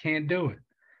moderation. Can't do it.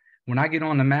 When I get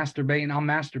on to masturbating, I'll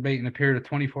masturbate in a period of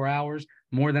 24 hours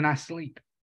more than I sleep.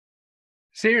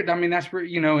 Seriously, I mean, that's for,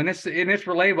 and it's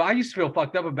relatable. I used to feel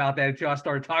fucked up about that until I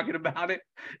started talking about it.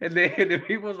 And then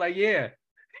people was like, yeah,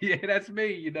 that's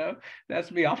me,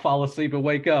 that's me. I'll fall asleep and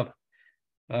wake up.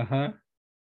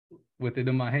 With it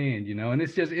in my hand, and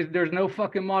it's just, there's no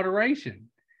fucking moderation.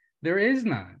 There is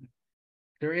none.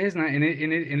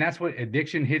 And that's what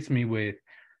addiction hits me with.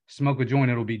 Smoke a joint,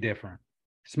 it'll be different.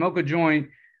 Smoke a joint,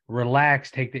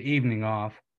 relax, take the evening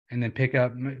off, and then pick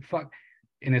up. Fuck,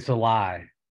 and it's a lie,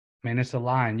 man. It's a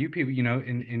lie. And you people,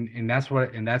 and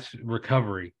that's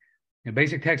recovery. And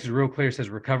Basic Text is real clear. It says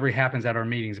recovery happens at our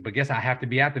meetings, but guess I have to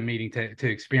be at the meeting to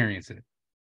experience it.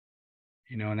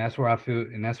 And that's where I feel,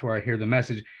 and that's where I hear the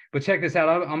message. But check this out.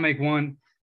 I'll make one.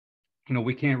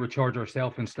 We can't recharge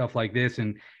ourselves and stuff like this,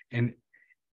 and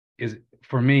is,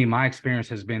 for me, my experience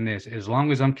has been this: as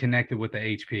long as I'm connected with the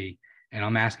HP and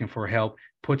I'm asking for help,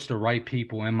 puts the right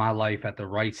people in my life at the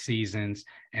right seasons,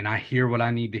 and I hear what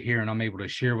I need to hear and I'm able to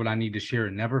share what I need to share,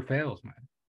 it never fails, man.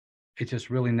 It just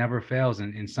really never fails.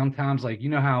 And sometimes, like,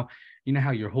 how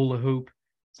your hula hoop,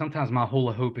 sometimes my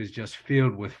hula hoop is just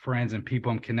filled with friends and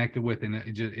people I'm connected with, and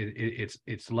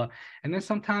it's love. And then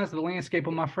sometimes the landscape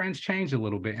of my friends change a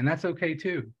little bit, and that's okay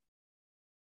too.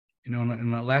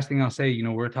 And the last thing I'll say,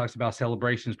 where it talks about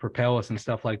celebrations propel us and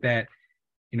stuff like that,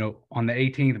 on the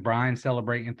 18th, Brian's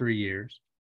celebrating 3 years,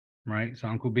 right? So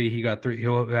Uncle B,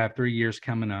 he'll have 3 years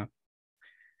coming up.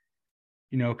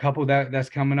 A couple that's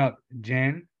coming up,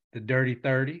 Jen, the Dirty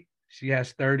 30, she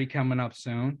has 30 coming up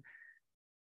soon.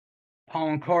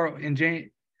 Paul and Carl and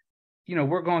Jane,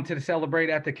 we're going to celebrate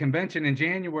at the convention in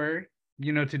January,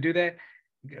 to do that.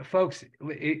 Folks,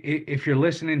 if you're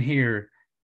listening here,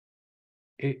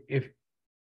 if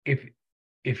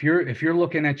you're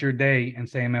looking at your day and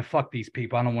saying, man, fuck these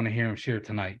people, I don't want to hear them share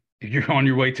tonight. If you're on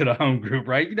your way to the home group,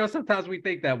 right? Sometimes we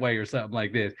think that way or something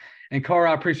like this. And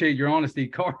Carl, I appreciate your honesty.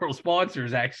 Carl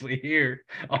sponsors actually here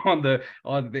on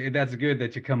that's good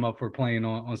that you come up for playing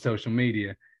on social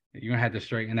media. You're gonna have to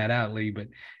straighten that out, Lee. But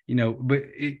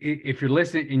if you're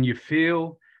listening and you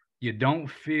don't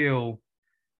feel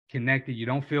connected, you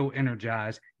don't feel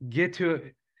energized, get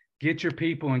your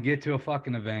people and get to a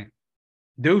fucking event.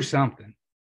 Do something.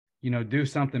 Do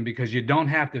something, because you don't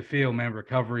have to feel, man,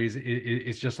 recovery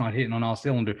it's just not hitting on all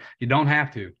cylinders. You don't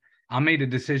have to. I made a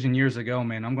decision years ago,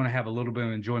 man. I'm going to have a little bit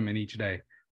of enjoyment each day.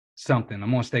 Something. I'm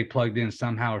going to stay plugged in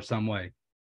somehow or some way.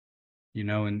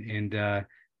 And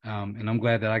I'm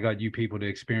glad that I got you people to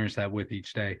experience that with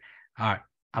each day. All right,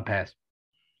 I'll pass.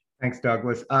 Thanks,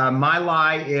 Douglas. My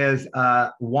lie is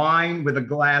wine with a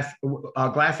glass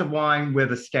of wine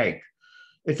with a steak.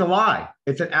 It's a lie.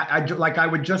 I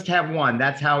would just have one.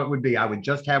 That's how it would be. I would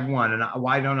just have one. And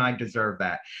why don't I deserve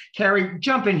that? Carrie,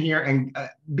 jump in here and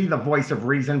be the voice of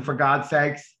reason, for God's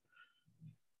sakes.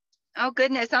 Oh,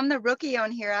 goodness. I'm the rookie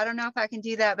on here. I don't know if I can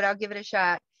do that, but I'll give it a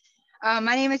shot.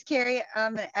 My name is Carrie.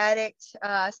 I'm an addict,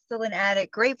 still an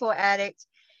addict, grateful addict.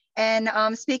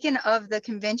 And speaking of the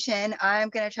convention, I'm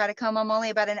going to try to come. I'm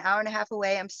only about an hour and a half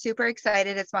away. I'm super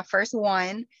excited. It's my first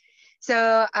one.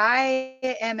 So I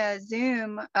am a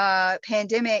Zoom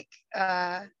pandemic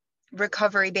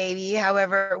recovery baby,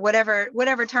 however,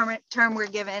 whatever term we're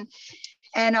given.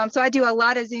 And so I do a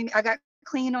lot of Zoom. I got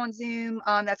clean on Zoom.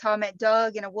 That's how I met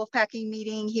Doug in a wolf packing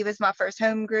meeting. He was my first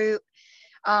home group.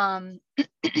 And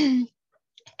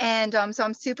so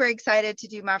I'm super excited to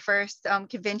do my first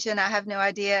convention. I have no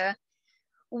idea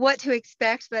what to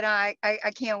expect, but I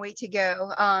can't wait to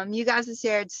go. You guys have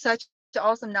shared such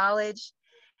awesome knowledge.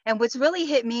 And what's really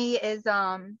hit me is,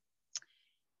 I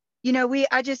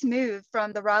just moved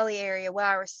from the Raleigh area where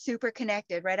I was super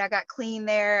connected, right? I got clean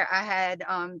there. I had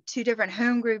 2 different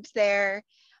home groups there,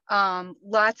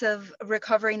 lots of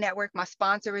recovery network. My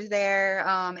sponsor was there.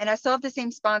 And I still have the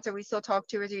same sponsor. We still talk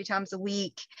 2 or 3 times a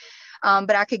week.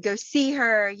 But I could go see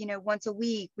her, once a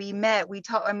week. We met, we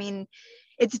talked. I mean,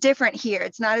 it's different here.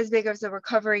 It's not as big as a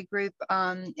recovery group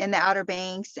in the Outer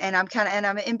Banks. And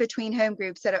I'm in between home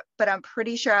groups, but I'm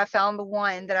pretty sure I found the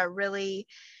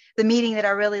meeting that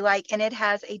I really like, and it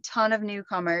has a ton of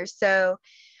newcomers. So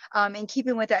in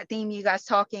keeping with that theme, you guys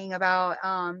talking about,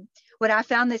 when I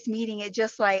found this meeting, it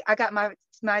just like, I got my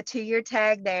 2-year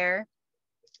tag there,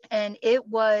 and it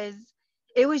was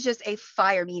just a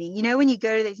fire meeting. When you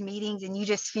go to these meetings and you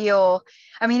just feel,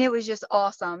 it was just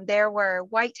awesome. There were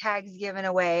white tags given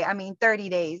away. 30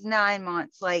 days, 9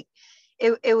 months, like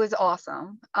it was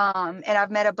awesome. And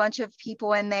I've met a bunch of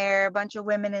people in there, a bunch of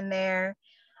women in there.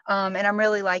 And I'm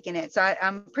really liking it. So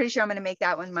I'm pretty sure I'm going to make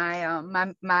that one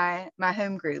my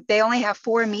home group. They only have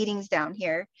 4 meetings down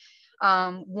here.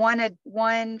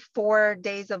 One 4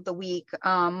 days of the week,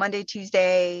 Monday,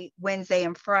 Tuesday, Wednesday,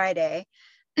 and Friday.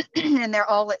 And they're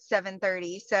all at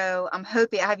 7:30. So I'm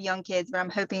hoping, I have young kids, but I'm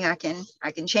hoping I can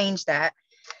change that.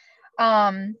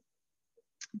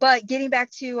 But getting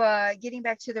back to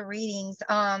the readings,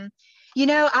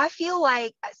 I feel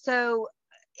like, so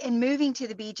in moving to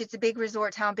the beach, it's a big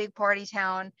resort town, big party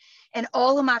town. And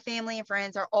all of my family and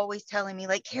friends are always telling me,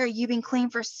 like, Carrie, you've been clean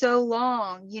for so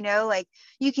long, like,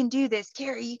 you can do this.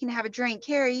 Carrie, you can have a drink.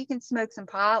 Carrie, you can smoke some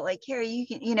pot. Like, Carrie, you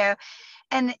can,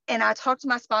 and I talk to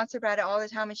my sponsor about it all the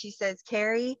time. And she says,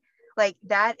 Carrie, like,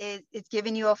 it's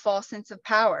giving you a false sense of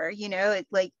power.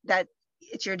 It's like that,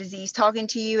 it's your disease talking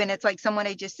to you. And it's like someone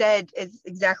I just said is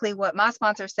exactly what my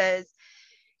sponsor says.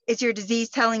 It's your disease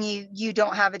telling you you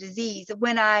don't have a disease,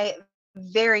 when I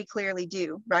very clearly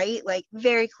do, right? Like,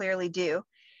 very clearly do.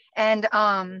 And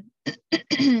I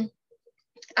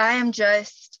am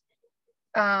just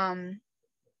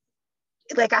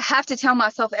like, I have to tell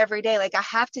myself every day, like, I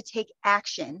have to take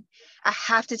action. I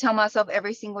have to tell myself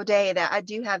every single day that I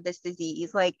do have this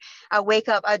disease. Like, I wake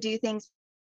up, I do things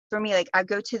for me. Like, I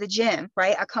go to the gym,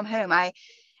 right? I come home, I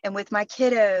am with my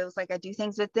kiddos, like, I do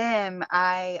things with them.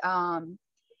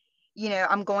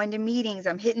 I'm going to meetings,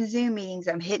 I'm hitting Zoom meetings,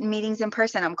 I'm hitting meetings in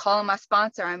person, I'm calling my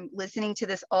sponsor, I'm listening to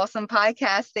this awesome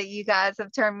podcast that you guys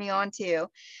have turned me on to.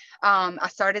 I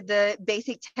started the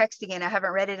basic text again. I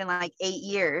haven't read it in like 8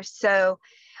 years. So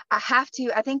I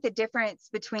think the difference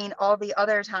between all the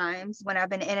other times when I've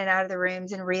been in and out of the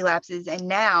rooms and relapses and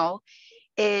now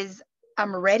is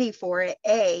I'm ready for it,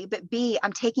 A, but B,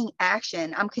 I'm taking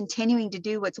action. I'm continuing to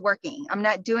do what's working. I'm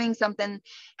not doing something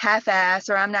half-ass,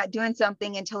 or I'm not doing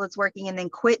something until it's working and then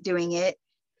quit doing it.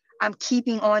 I'm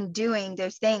keeping on doing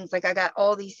those things. Like, I got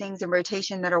all these things in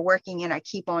rotation that are working, and I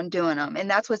keep on doing them. And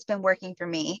that's what's been working for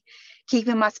me.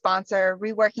 Keeping my sponsor,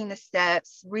 reworking the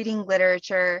steps, reading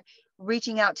literature,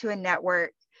 reaching out to a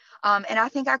network. And I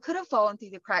think I could have fallen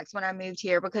through the cracks when I moved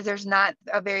here, because there's not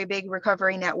a very big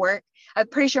recovery network. I'm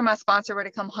pretty sure my sponsor would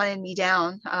have come hunting me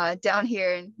down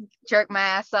here and jerk my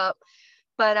ass up.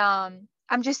 But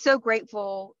I'm just so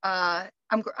grateful.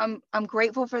 I'm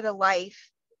grateful for the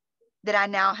life that I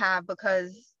now have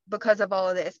because of all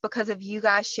of this, because of you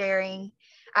guys sharing.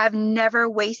 I've never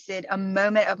wasted a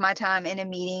moment of my time in a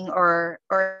meeting or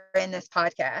in this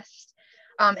podcast.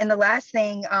 And the last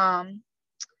thing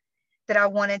that I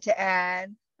wanted to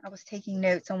add, I was taking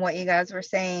notes on what you guys were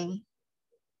saying.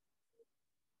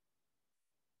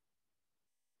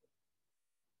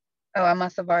 Oh, I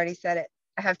must have already said it.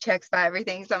 I have checks by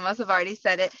everything, so I must have already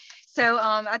said it. So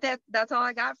that's all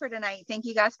I got for tonight. Thank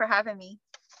you guys for having me.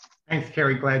 Thanks,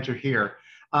 Carrie. Glad you're here.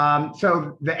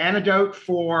 So the antidote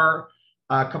for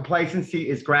complacency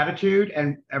is gratitude.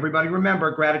 And everybody remember,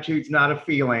 gratitude's not a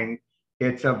feeling.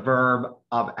 It's a verb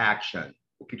of action.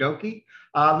 Okie dokie.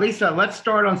 Lisa, let's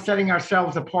start on setting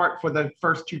ourselves apart for the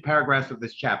first 2 paragraphs of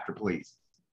this chapter, please.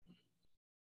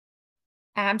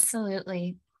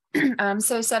 Absolutely.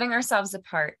 So setting ourselves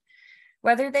apart.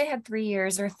 Whether they had 3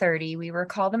 years or 30, we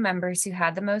recall the members who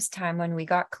had the most time when we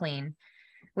got clean.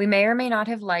 We may or may not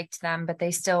have liked them, but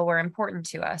they still were important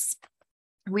to us.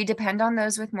 We depend on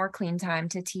those with more clean time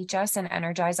to teach us and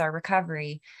energize our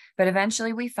recovery, but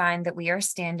eventually we find that we are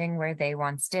standing where they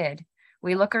once did.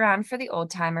 We look around for the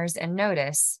old timers and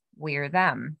notice we're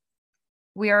them.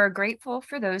 We are grateful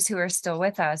for those who are still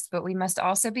with us, but we must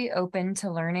also be open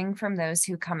to learning from those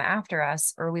who come after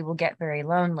us, or we will get very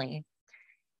lonely.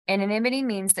 Anonymity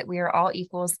means that we are all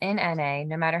equals in NA,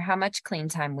 no matter how much clean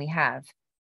time we have.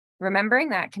 Remembering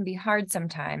that can be hard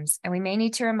sometimes, and we may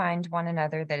need to remind one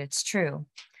another that it's true.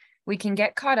 We can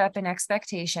get caught up in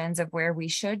expectations of where we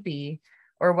should be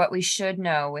or what we should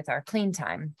know with our clean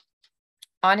time.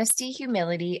 Honesty,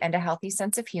 humility, and a healthy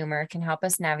sense of humor can help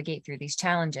us navigate through these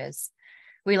challenges.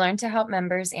 We learn to help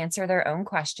members answer their own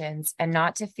questions and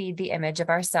not to feed the image of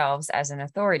ourselves as an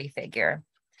authority figure.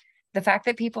 The fact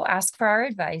that people ask for our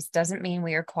advice doesn't mean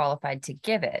we are qualified to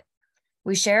give it.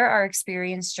 We share our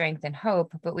experience, strength, and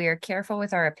hope, but we are careful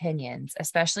with our opinions,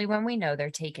 especially when we know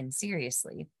they're taken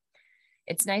seriously.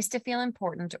 It's nice to feel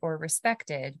important or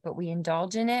respected, but we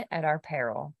indulge in it at our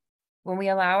peril. When we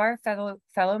allow our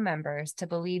fellow members to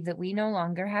believe that we no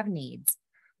longer have needs,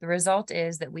 the result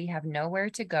is that we have nowhere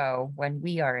to go when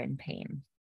we are in pain.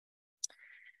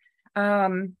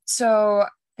 So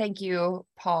thank you,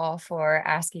 Paul, for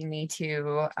asking me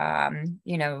to,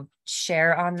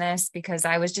 share on this, because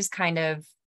I was just kind of,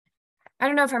 I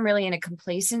don't know if I'm really in a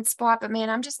complacent spot, but man,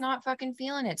 I'm just not fucking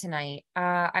feeling it tonight.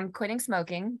 I'm quitting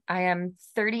smoking. I am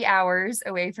 30 hours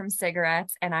away from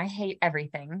cigarettes and I hate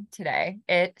everything today.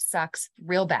 It sucks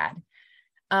real bad.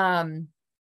 And,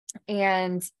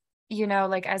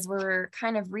 like as we're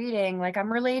kind of reading, like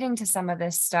I'm relating to some of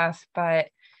this stuff, but,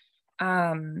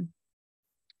 I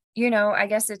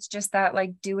guess it's just that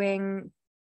like doing,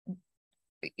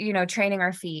 training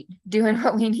our feet, doing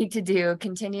what we need to do,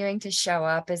 continuing to show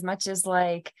up as much as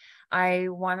like, I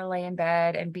want to lay in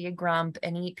bed and be a grump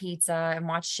and eat pizza and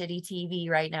watch shitty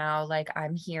TV right now. Like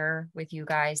I'm here with you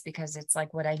guys because it's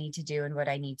like what I need to do and what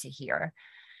I need to hear.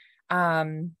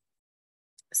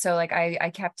 So like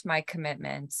I kept my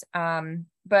commitment.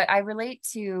 But I relate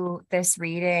to this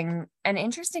reading, and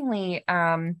interestingly,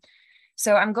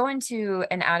 so I'm going to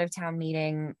an out of town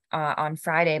meeting on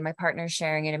Friday. My partner's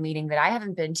sharing in a meeting that I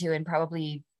haven't been to in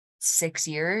probably 6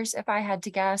 years, if I had to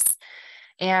guess.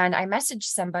 And I messaged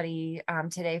somebody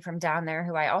today from down there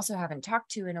who I also haven't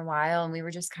talked to in a while. And we were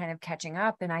just kind of catching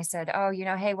up. And I said, oh,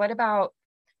 hey, what about,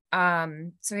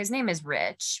 so his name is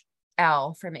Rich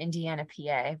L from Indiana,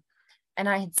 PA. And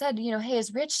I had said, hey,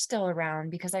 is Rich still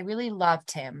around? Because I really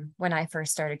loved him when I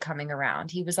first started coming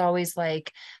around. He was always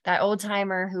like that old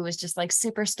timer who was just like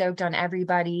super stoked on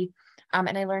everybody.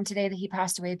 And I learned today that he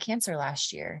passed away of cancer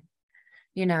last year,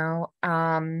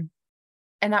 and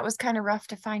that was kind of rough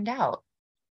to find out.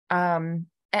 And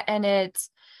it's,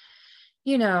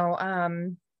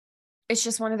 it's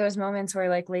just one of those moments where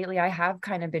like lately I have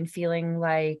kind of been feeling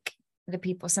like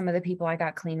some of the people I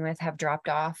got clean with have dropped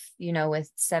off,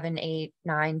 with 7, 8,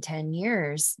 9, 10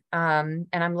 years. And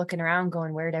I'm looking around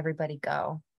going, where'd everybody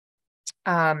go?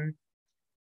 But,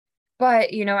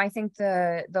 I think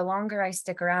the longer I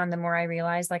stick around, the more I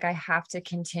realize like I have to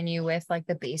continue with like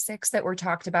the basics that were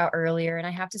talked about earlier. And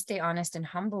I have to stay honest and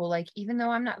humble. Like, even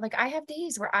though I'm not like, I have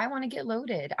days where I want to get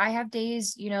loaded. I have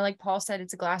days, like Paul said,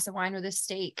 it's a glass of wine with a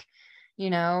steak.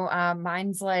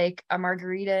 Mine's like a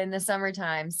margarita in the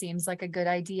summertime seems like a good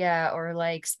idea, or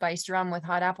like spiced rum with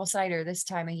hot apple cider this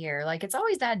time of year. Like it's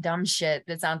always that dumb shit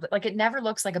that sounds like it never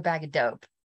looks like a bag of dope,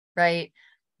 right?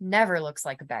 Never looks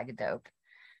like a bag of dope.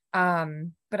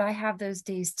 But I have those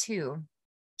days too.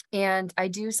 And I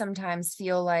do sometimes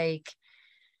feel like,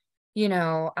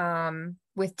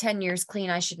 with 10 years clean,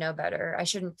 I should know better. I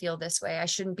shouldn't feel this way. I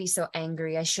shouldn't be so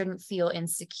angry. I shouldn't feel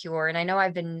insecure. And I know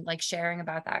I've been like sharing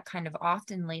about that kind of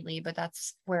often lately, but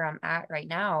that's where I'm at right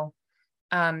now.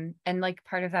 And like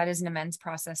part of that is an immense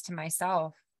process to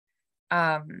myself.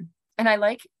 And I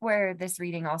like where this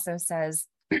reading also says,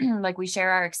 like we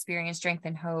share our experience, strength,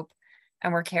 and hope,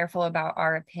 and we're careful about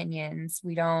our opinions.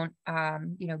 We don't,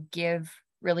 give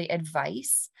really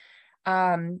advice.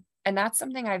 And that's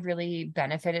something I've really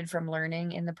benefited from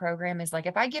learning in the program is like,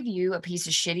 if I give you a piece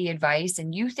of shitty advice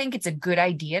and you think it's a good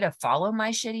idea to follow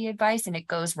my shitty advice and it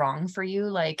goes wrong for you,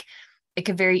 like it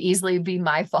could very easily be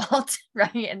my fault,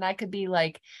 right? And that could be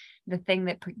like the thing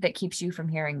that keeps you from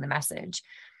hearing the message.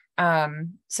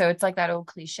 So it's like that old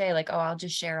cliche, like, oh, I'll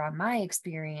just share on my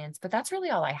experience, but that's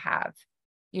really all I have.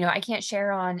 I can't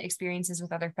share on experiences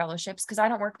with other fellowships because I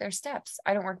don't work their steps.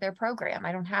 I don't work their program.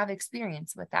 I don't have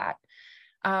experience with that.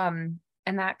 And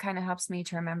that kind of helps me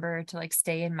to remember to like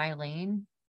stay in my lane.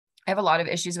 I have a lot of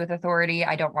issues with authority.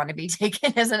 I don't want to be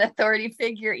taken as an authority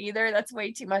figure either. That's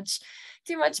way too much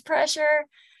pressure.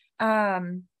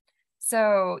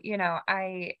 So,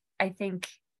 I think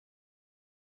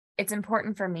it's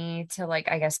important for me to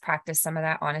like, I guess, practice some of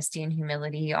that honesty and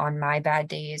humility on my bad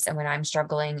days and when I'm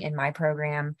struggling in my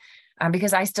program.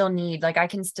 Because I still need, like, I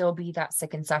can still be that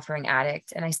sick and suffering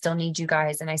addict, and I still need you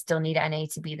guys, and I still need NA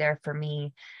to be there for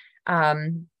me.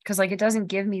 Because like, it doesn't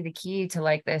give me the key to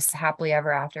like this happily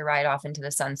ever after ride off into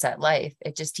the sunset life.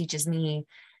 It just teaches me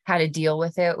how to deal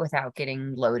with it without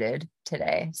getting loaded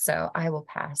today. So I will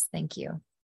pass. Thank you.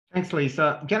 Thanks,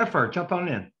 Lisa. Jennifer, jump on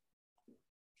in.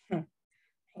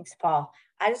 Thanks, Paul.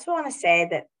 I just want to say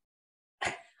that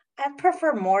I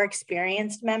prefer more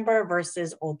experienced member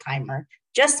versus old timer.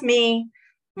 Just me,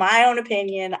 my own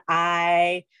opinion.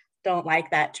 I don't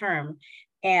like that term.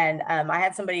 And I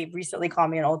had somebody recently call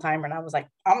me an old timer, and I was like,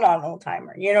 I'm not an old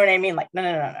timer. You know what I mean? Like,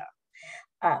 no.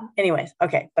 Anyways,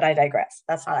 okay, but I digress.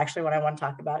 That's not actually what I want to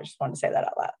talk about. I just want to say that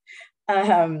out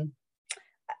loud.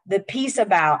 The piece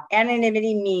about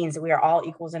anonymity means that we are all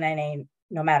equals in NA,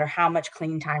 no matter how much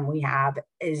clean time we have,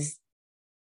 is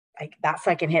like, that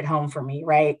fucking hit home for me,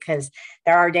 right? Because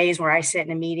there are days where I sit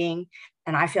in a meeting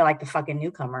and I feel like the fucking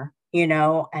newcomer, you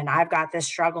know, and I've got this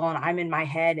struggle and I'm in my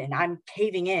head and I'm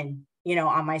caving in, you know,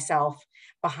 on myself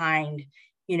behind,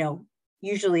 you know,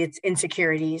 usually it's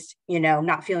insecurities, you know,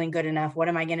 not feeling good enough. What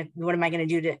am I going to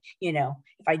do to, you know,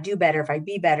 if I do better, if I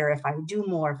be better, if I do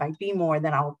more, if I be more,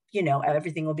 then I'll, you know,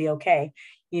 everything will be okay.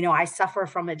 You know, I suffer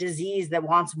from a disease that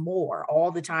wants more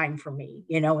all the time for me,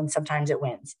 you know, and sometimes it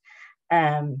wins.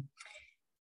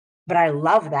 But I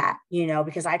love that, you know,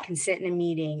 because I can sit in a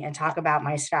meeting and talk about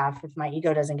my stuff if my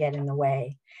ego doesn't get in the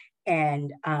way,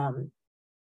 and,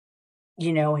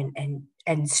 you know,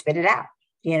 and spit it out,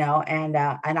 you know, and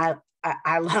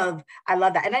I love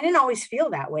that. And I didn't always feel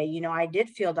that way. You know, I did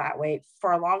feel that way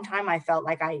for a long time. I felt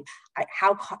like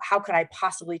how could I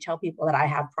possibly tell people that I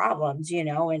have problems, you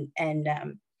know, and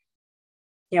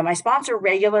you know, my sponsor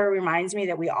regularly reminds me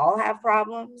that we all have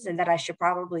problems and that I should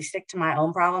probably stick to my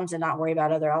own problems and not worry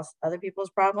about other people's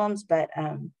problems. But,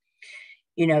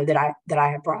 you know, that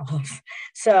I have problems.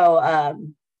 So,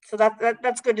 so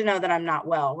that's good to know that I'm not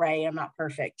well, right? I'm not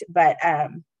perfect, but,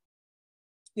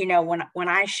 you know, when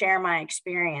I share my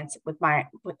experience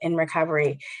in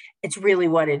recovery, it's really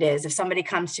what it is. If somebody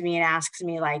comes to me and asks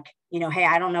me like, you know, hey,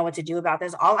 I don't know what to do about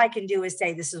this, all I can do is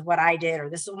say, this is what I did, or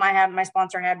this is what my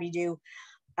sponsor had me do.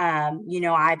 You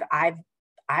know, I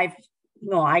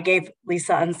gave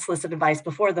Lisa unsolicited advice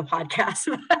before the podcast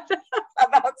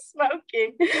about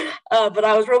smoking, but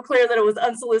I was real clear that it was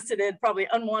unsolicited, probably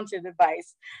unwanted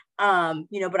advice.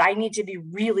 You know, but I need to be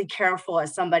really careful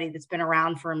as somebody that's been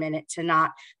around for a minute to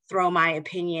not throw my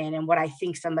opinion and what I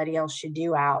think somebody else should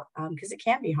do out, because it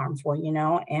can be harmful, you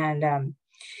know, and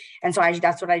so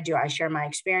that's what I do. I share my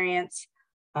experience.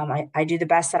 I do the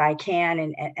best that I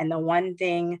can. And the one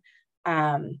thing,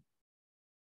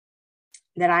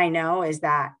 that I know is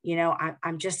that, you know,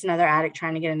 I'm just another addict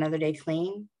trying to get another day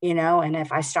clean, you know, and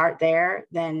if I start there,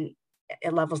 then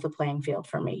it levels the playing field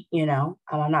for me, you know.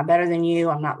 I'm not better than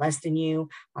you. I'm not less than you.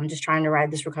 I'm just trying to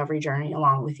ride this recovery journey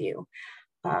along with you.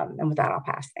 And with that, I'll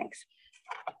pass. Thanks.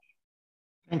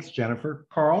 Thanks, Jennifer.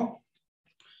 Carl?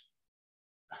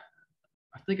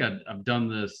 I think I've done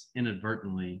this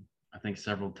inadvertently, I think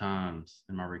several times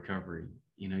in my recovery.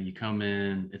 You know, you come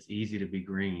in, it's easy to be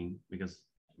green because,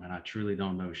 man, I truly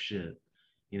don't know shit.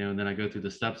 You know, and then I go through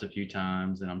the steps a few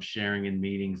times and I'm sharing in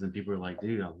meetings and people are like,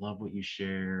 dude, I love what you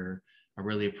share. I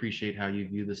really appreciate how you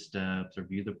view the steps or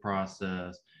view the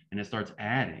process. And it starts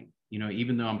adding, you know,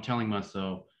 even though I'm telling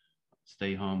myself,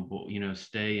 stay humble, you know,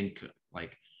 stay and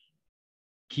like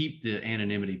keep the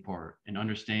anonymity part and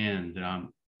understand that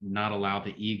I'm not allowed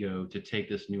the ego to take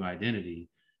this new identity.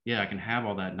 Yeah, I can have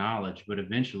all that knowledge, but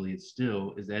eventually it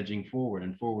still is edging forward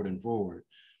and forward and forward.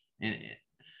 And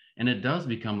it does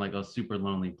become like a super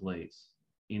lonely place,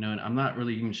 you know, and I'm not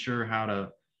really even sure how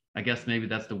to, I guess maybe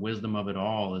that's the wisdom of it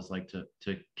all, is like to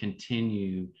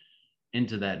continue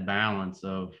into that balance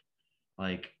of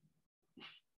like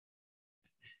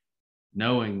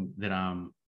knowing that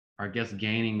I'm, I guess,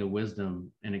 gaining the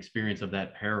wisdom and experience of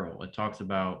that peril. It talks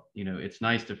about, you know, it's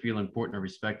nice to feel important or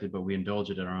respected, but we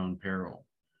indulge it at our own peril.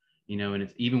 You know, and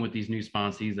it's even with these new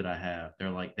sponsees that I have, they're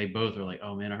like, they both are like,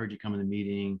 oh man, I heard you come in the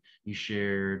meeting, you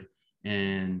shared,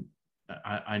 and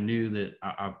I knew that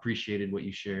I appreciated what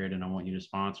you shared and I want you to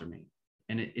sponsor me.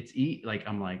 And it's like,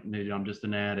 I'm like, no, dude, I'm just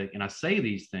an addict. And I say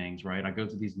these things, right? I go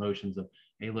through these motions of,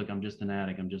 hey, look, I'm just an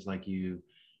addict. I'm just like you.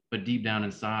 But deep down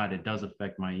inside, it does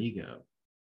affect my ego.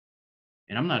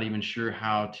 And I'm not even sure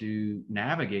how to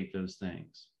navigate those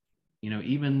things. You know,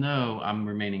 even though I'm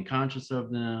remaining conscious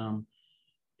of them,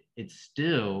 it's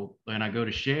still, when I go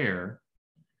to share,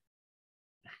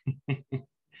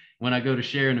 when I go to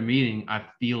share in a meeting, I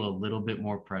feel a little bit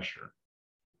more pressure.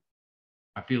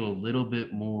 I feel a little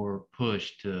bit more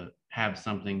push to have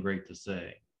something great to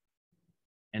say.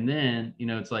 And then, you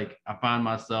know, it's like I find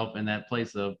myself in that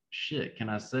place of shit. Can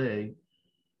I say,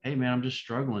 hey man, I'm just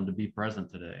struggling to be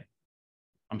present today.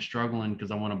 I'm struggling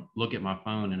because I want to look at my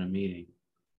phone in a meeting.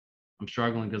 I'm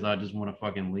struggling because I just want to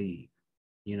fucking leave,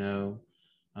 you know,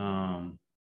 and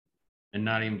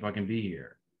not even fucking be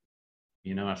here.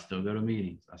 You know, I still go to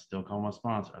meetings. I still call my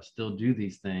sponsor. I still do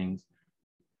these things,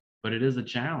 but it is a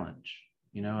challenge.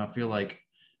 You know, I feel like,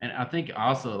 and I think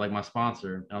also like my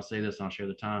sponsor, I'll say this and I'll share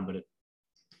the time, but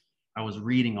I was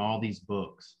reading all these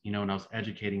books, you know, and I was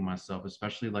educating myself,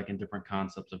 especially like in different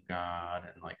concepts of God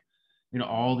and like, you know,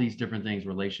 all these different things,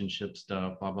 relationship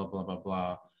stuff, blah, blah, blah, blah,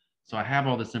 blah. So I have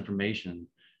all this information,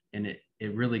 and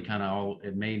it really kind of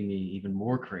it made me even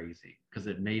more crazy because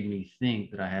it made me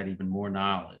think that I had even more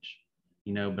knowledge,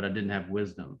 you know, but I didn't have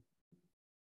wisdom.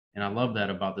 And I love that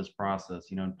about this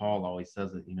process, you know, and Paul always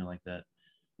says it, you know, like that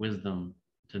wisdom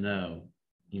to know,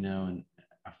 you know, and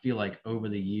I feel like over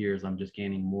the years, I'm just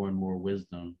gaining more and more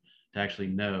wisdom to actually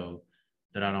know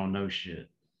that I don't know shit.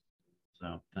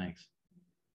 So thanks.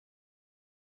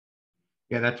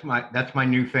 Yeah, that's my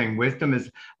new thing. Wisdom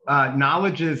is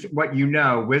knowledge is what you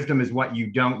know. Wisdom is what you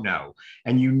don't know,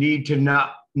 and you need to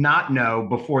not know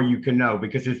before you can know,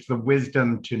 because it's the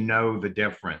wisdom to know the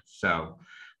difference. So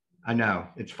I know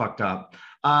it's fucked up.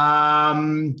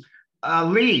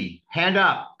 Lee, hand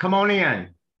up. Come on in.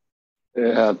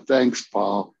 Yeah, thanks,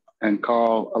 Paul. And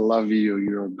Carl, I love you.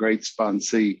 You're a great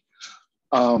sponsee.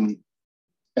 And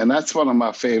that's one of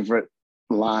my favorite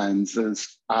lines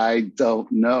is, I don't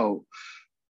know.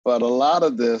 But a lot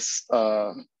of this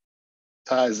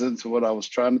ties into what I was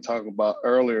trying to talk about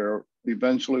earlier.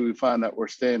 Eventually, we find that we're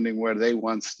standing where they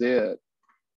once stood.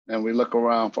 And we look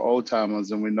around for old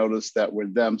timers and we notice that we're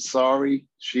them. Sorry,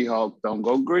 She-Hulk, don't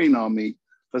go green on me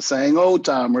for saying old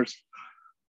timers.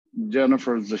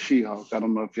 Jennifer's the She-Hulk. I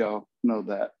don't know if y'all know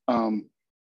that.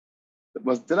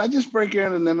 Did I just break your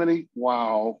anonymity?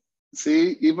 Wow.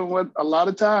 See, even with a lot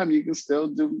of time, you can still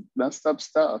do messed up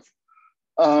stuff.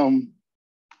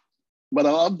 But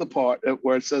I love the part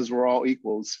where it says we're all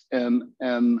equals. And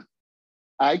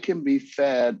I can be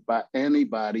fed by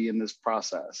anybody in this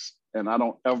process. And I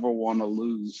don't ever want to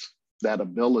lose that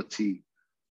ability.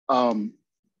 And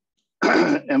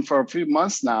for a few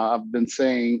months now, I've been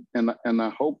saying, and I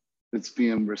hope it's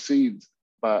being received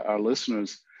by our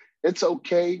listeners, it's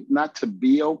okay not to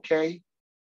be okay.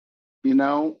 You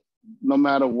know, no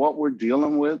matter what we're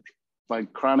dealing with,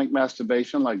 like chronic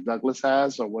masturbation, like Douglas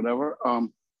has or whatever.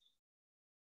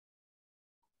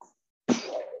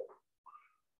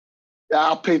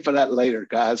 I'll pay for that later,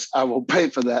 guys. I will pay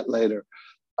for that later.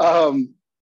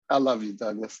 I love you,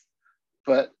 Douglas.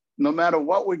 But no matter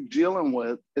what we're dealing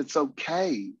with, it's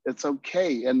okay. It's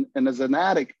okay. And as an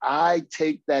addict, I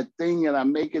take that thing and I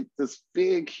make it this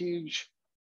big, huge,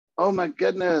 oh my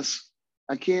goodness,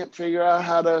 I can't figure out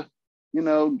how to, you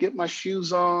know, get my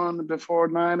shoes on before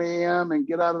 9 a.m. and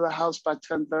get out of the house by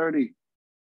 10:30.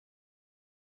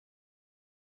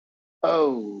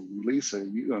 Oh, Lisa,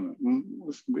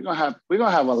 we're gonna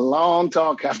have a long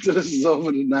talk after this is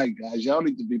over tonight, guys. Y'all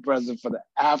need to be present for the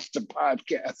after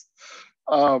podcast.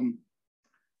 And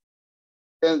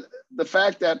the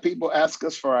fact that people ask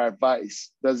us for our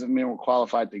advice doesn't mean we're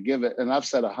qualified to give it. And I've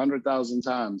said 100,000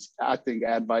 times, I think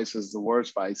advice is the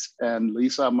worst advice. And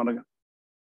Lisa, I'm gonna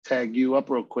tag you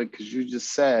up real quick because you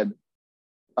just said,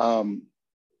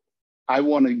 I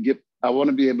want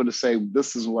to be able to say,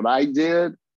 this is what I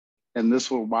did. And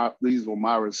these were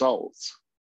my results.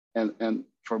 And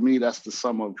for me, that's the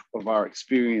sum of our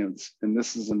experience. And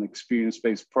this is an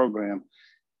experience-based program.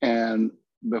 And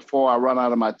before I run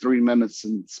out of my 3 minutes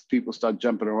and people start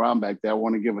jumping around back there, I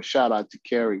want to give a shout out to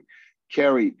Carrie.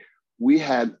 Carrie, we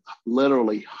had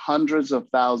literally hundreds of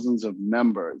thousands of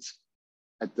members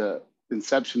at the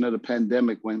inception of the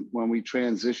pandemic when we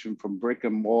transitioned from brick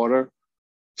and mortar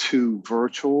to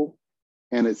virtual.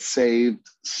 And it saved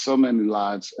so many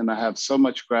lives. And I have so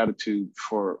much gratitude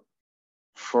for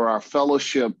our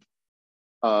fellowship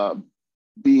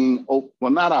being, well,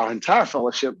 not our entire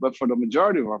fellowship, but for the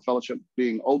majority of our fellowship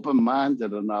being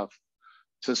open-minded enough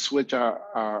to switch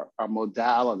our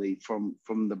modality from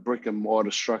the brick and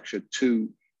mortar structure to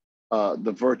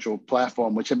the virtual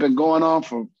platform, which had been going on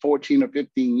for 14 or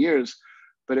 15 years,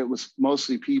 but it was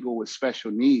mostly people with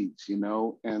special needs, you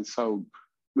know? And so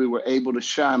we were able to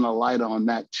shine a light on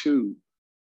that too,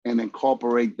 and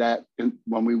incorporate that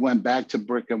when we went back to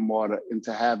brick and mortar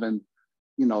into having,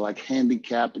 you know, like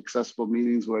handicap accessible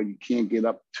meetings where you can't get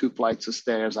up 2 flights of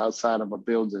stairs outside of a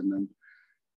building.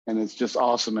 And it's just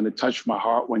awesome. And it touched my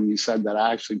heart when you said that.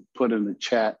 I actually put in the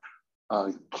chat,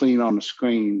 clean on the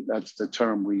screen. That's the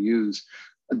term we use.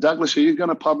 Douglas, are you going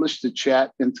to publish the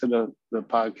chat into the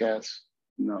podcast?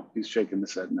 No, he's shaking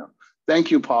his head no. Thank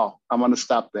you, Paul. I'm going to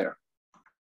stop there.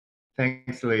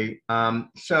 Thanks, Lee.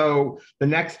 So the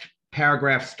next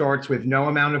paragraph starts with no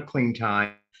amount of clean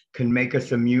time can make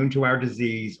us immune to our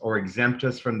disease or exempt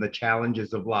us from the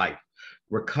challenges of life.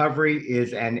 Recovery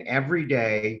is an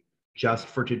everyday, just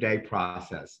for today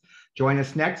process. Join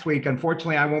us next week.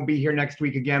 Unfortunately, I won't be here next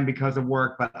week again because of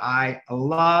work, but I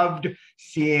loved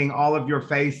seeing all of your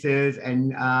faces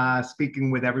and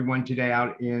speaking with everyone today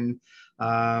out in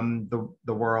the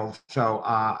world. So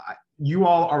you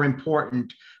all are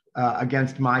important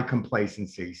against my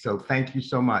complacency. So thank you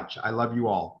so much. I love you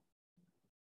all.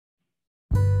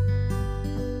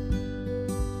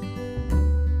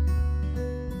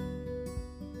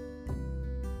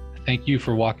 Thank you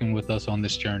for walking with us on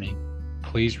this journey.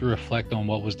 Please reflect on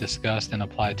what was discussed and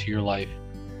apply it to your life.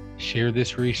 Share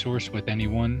this resource with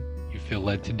anyone you feel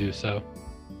led to do so.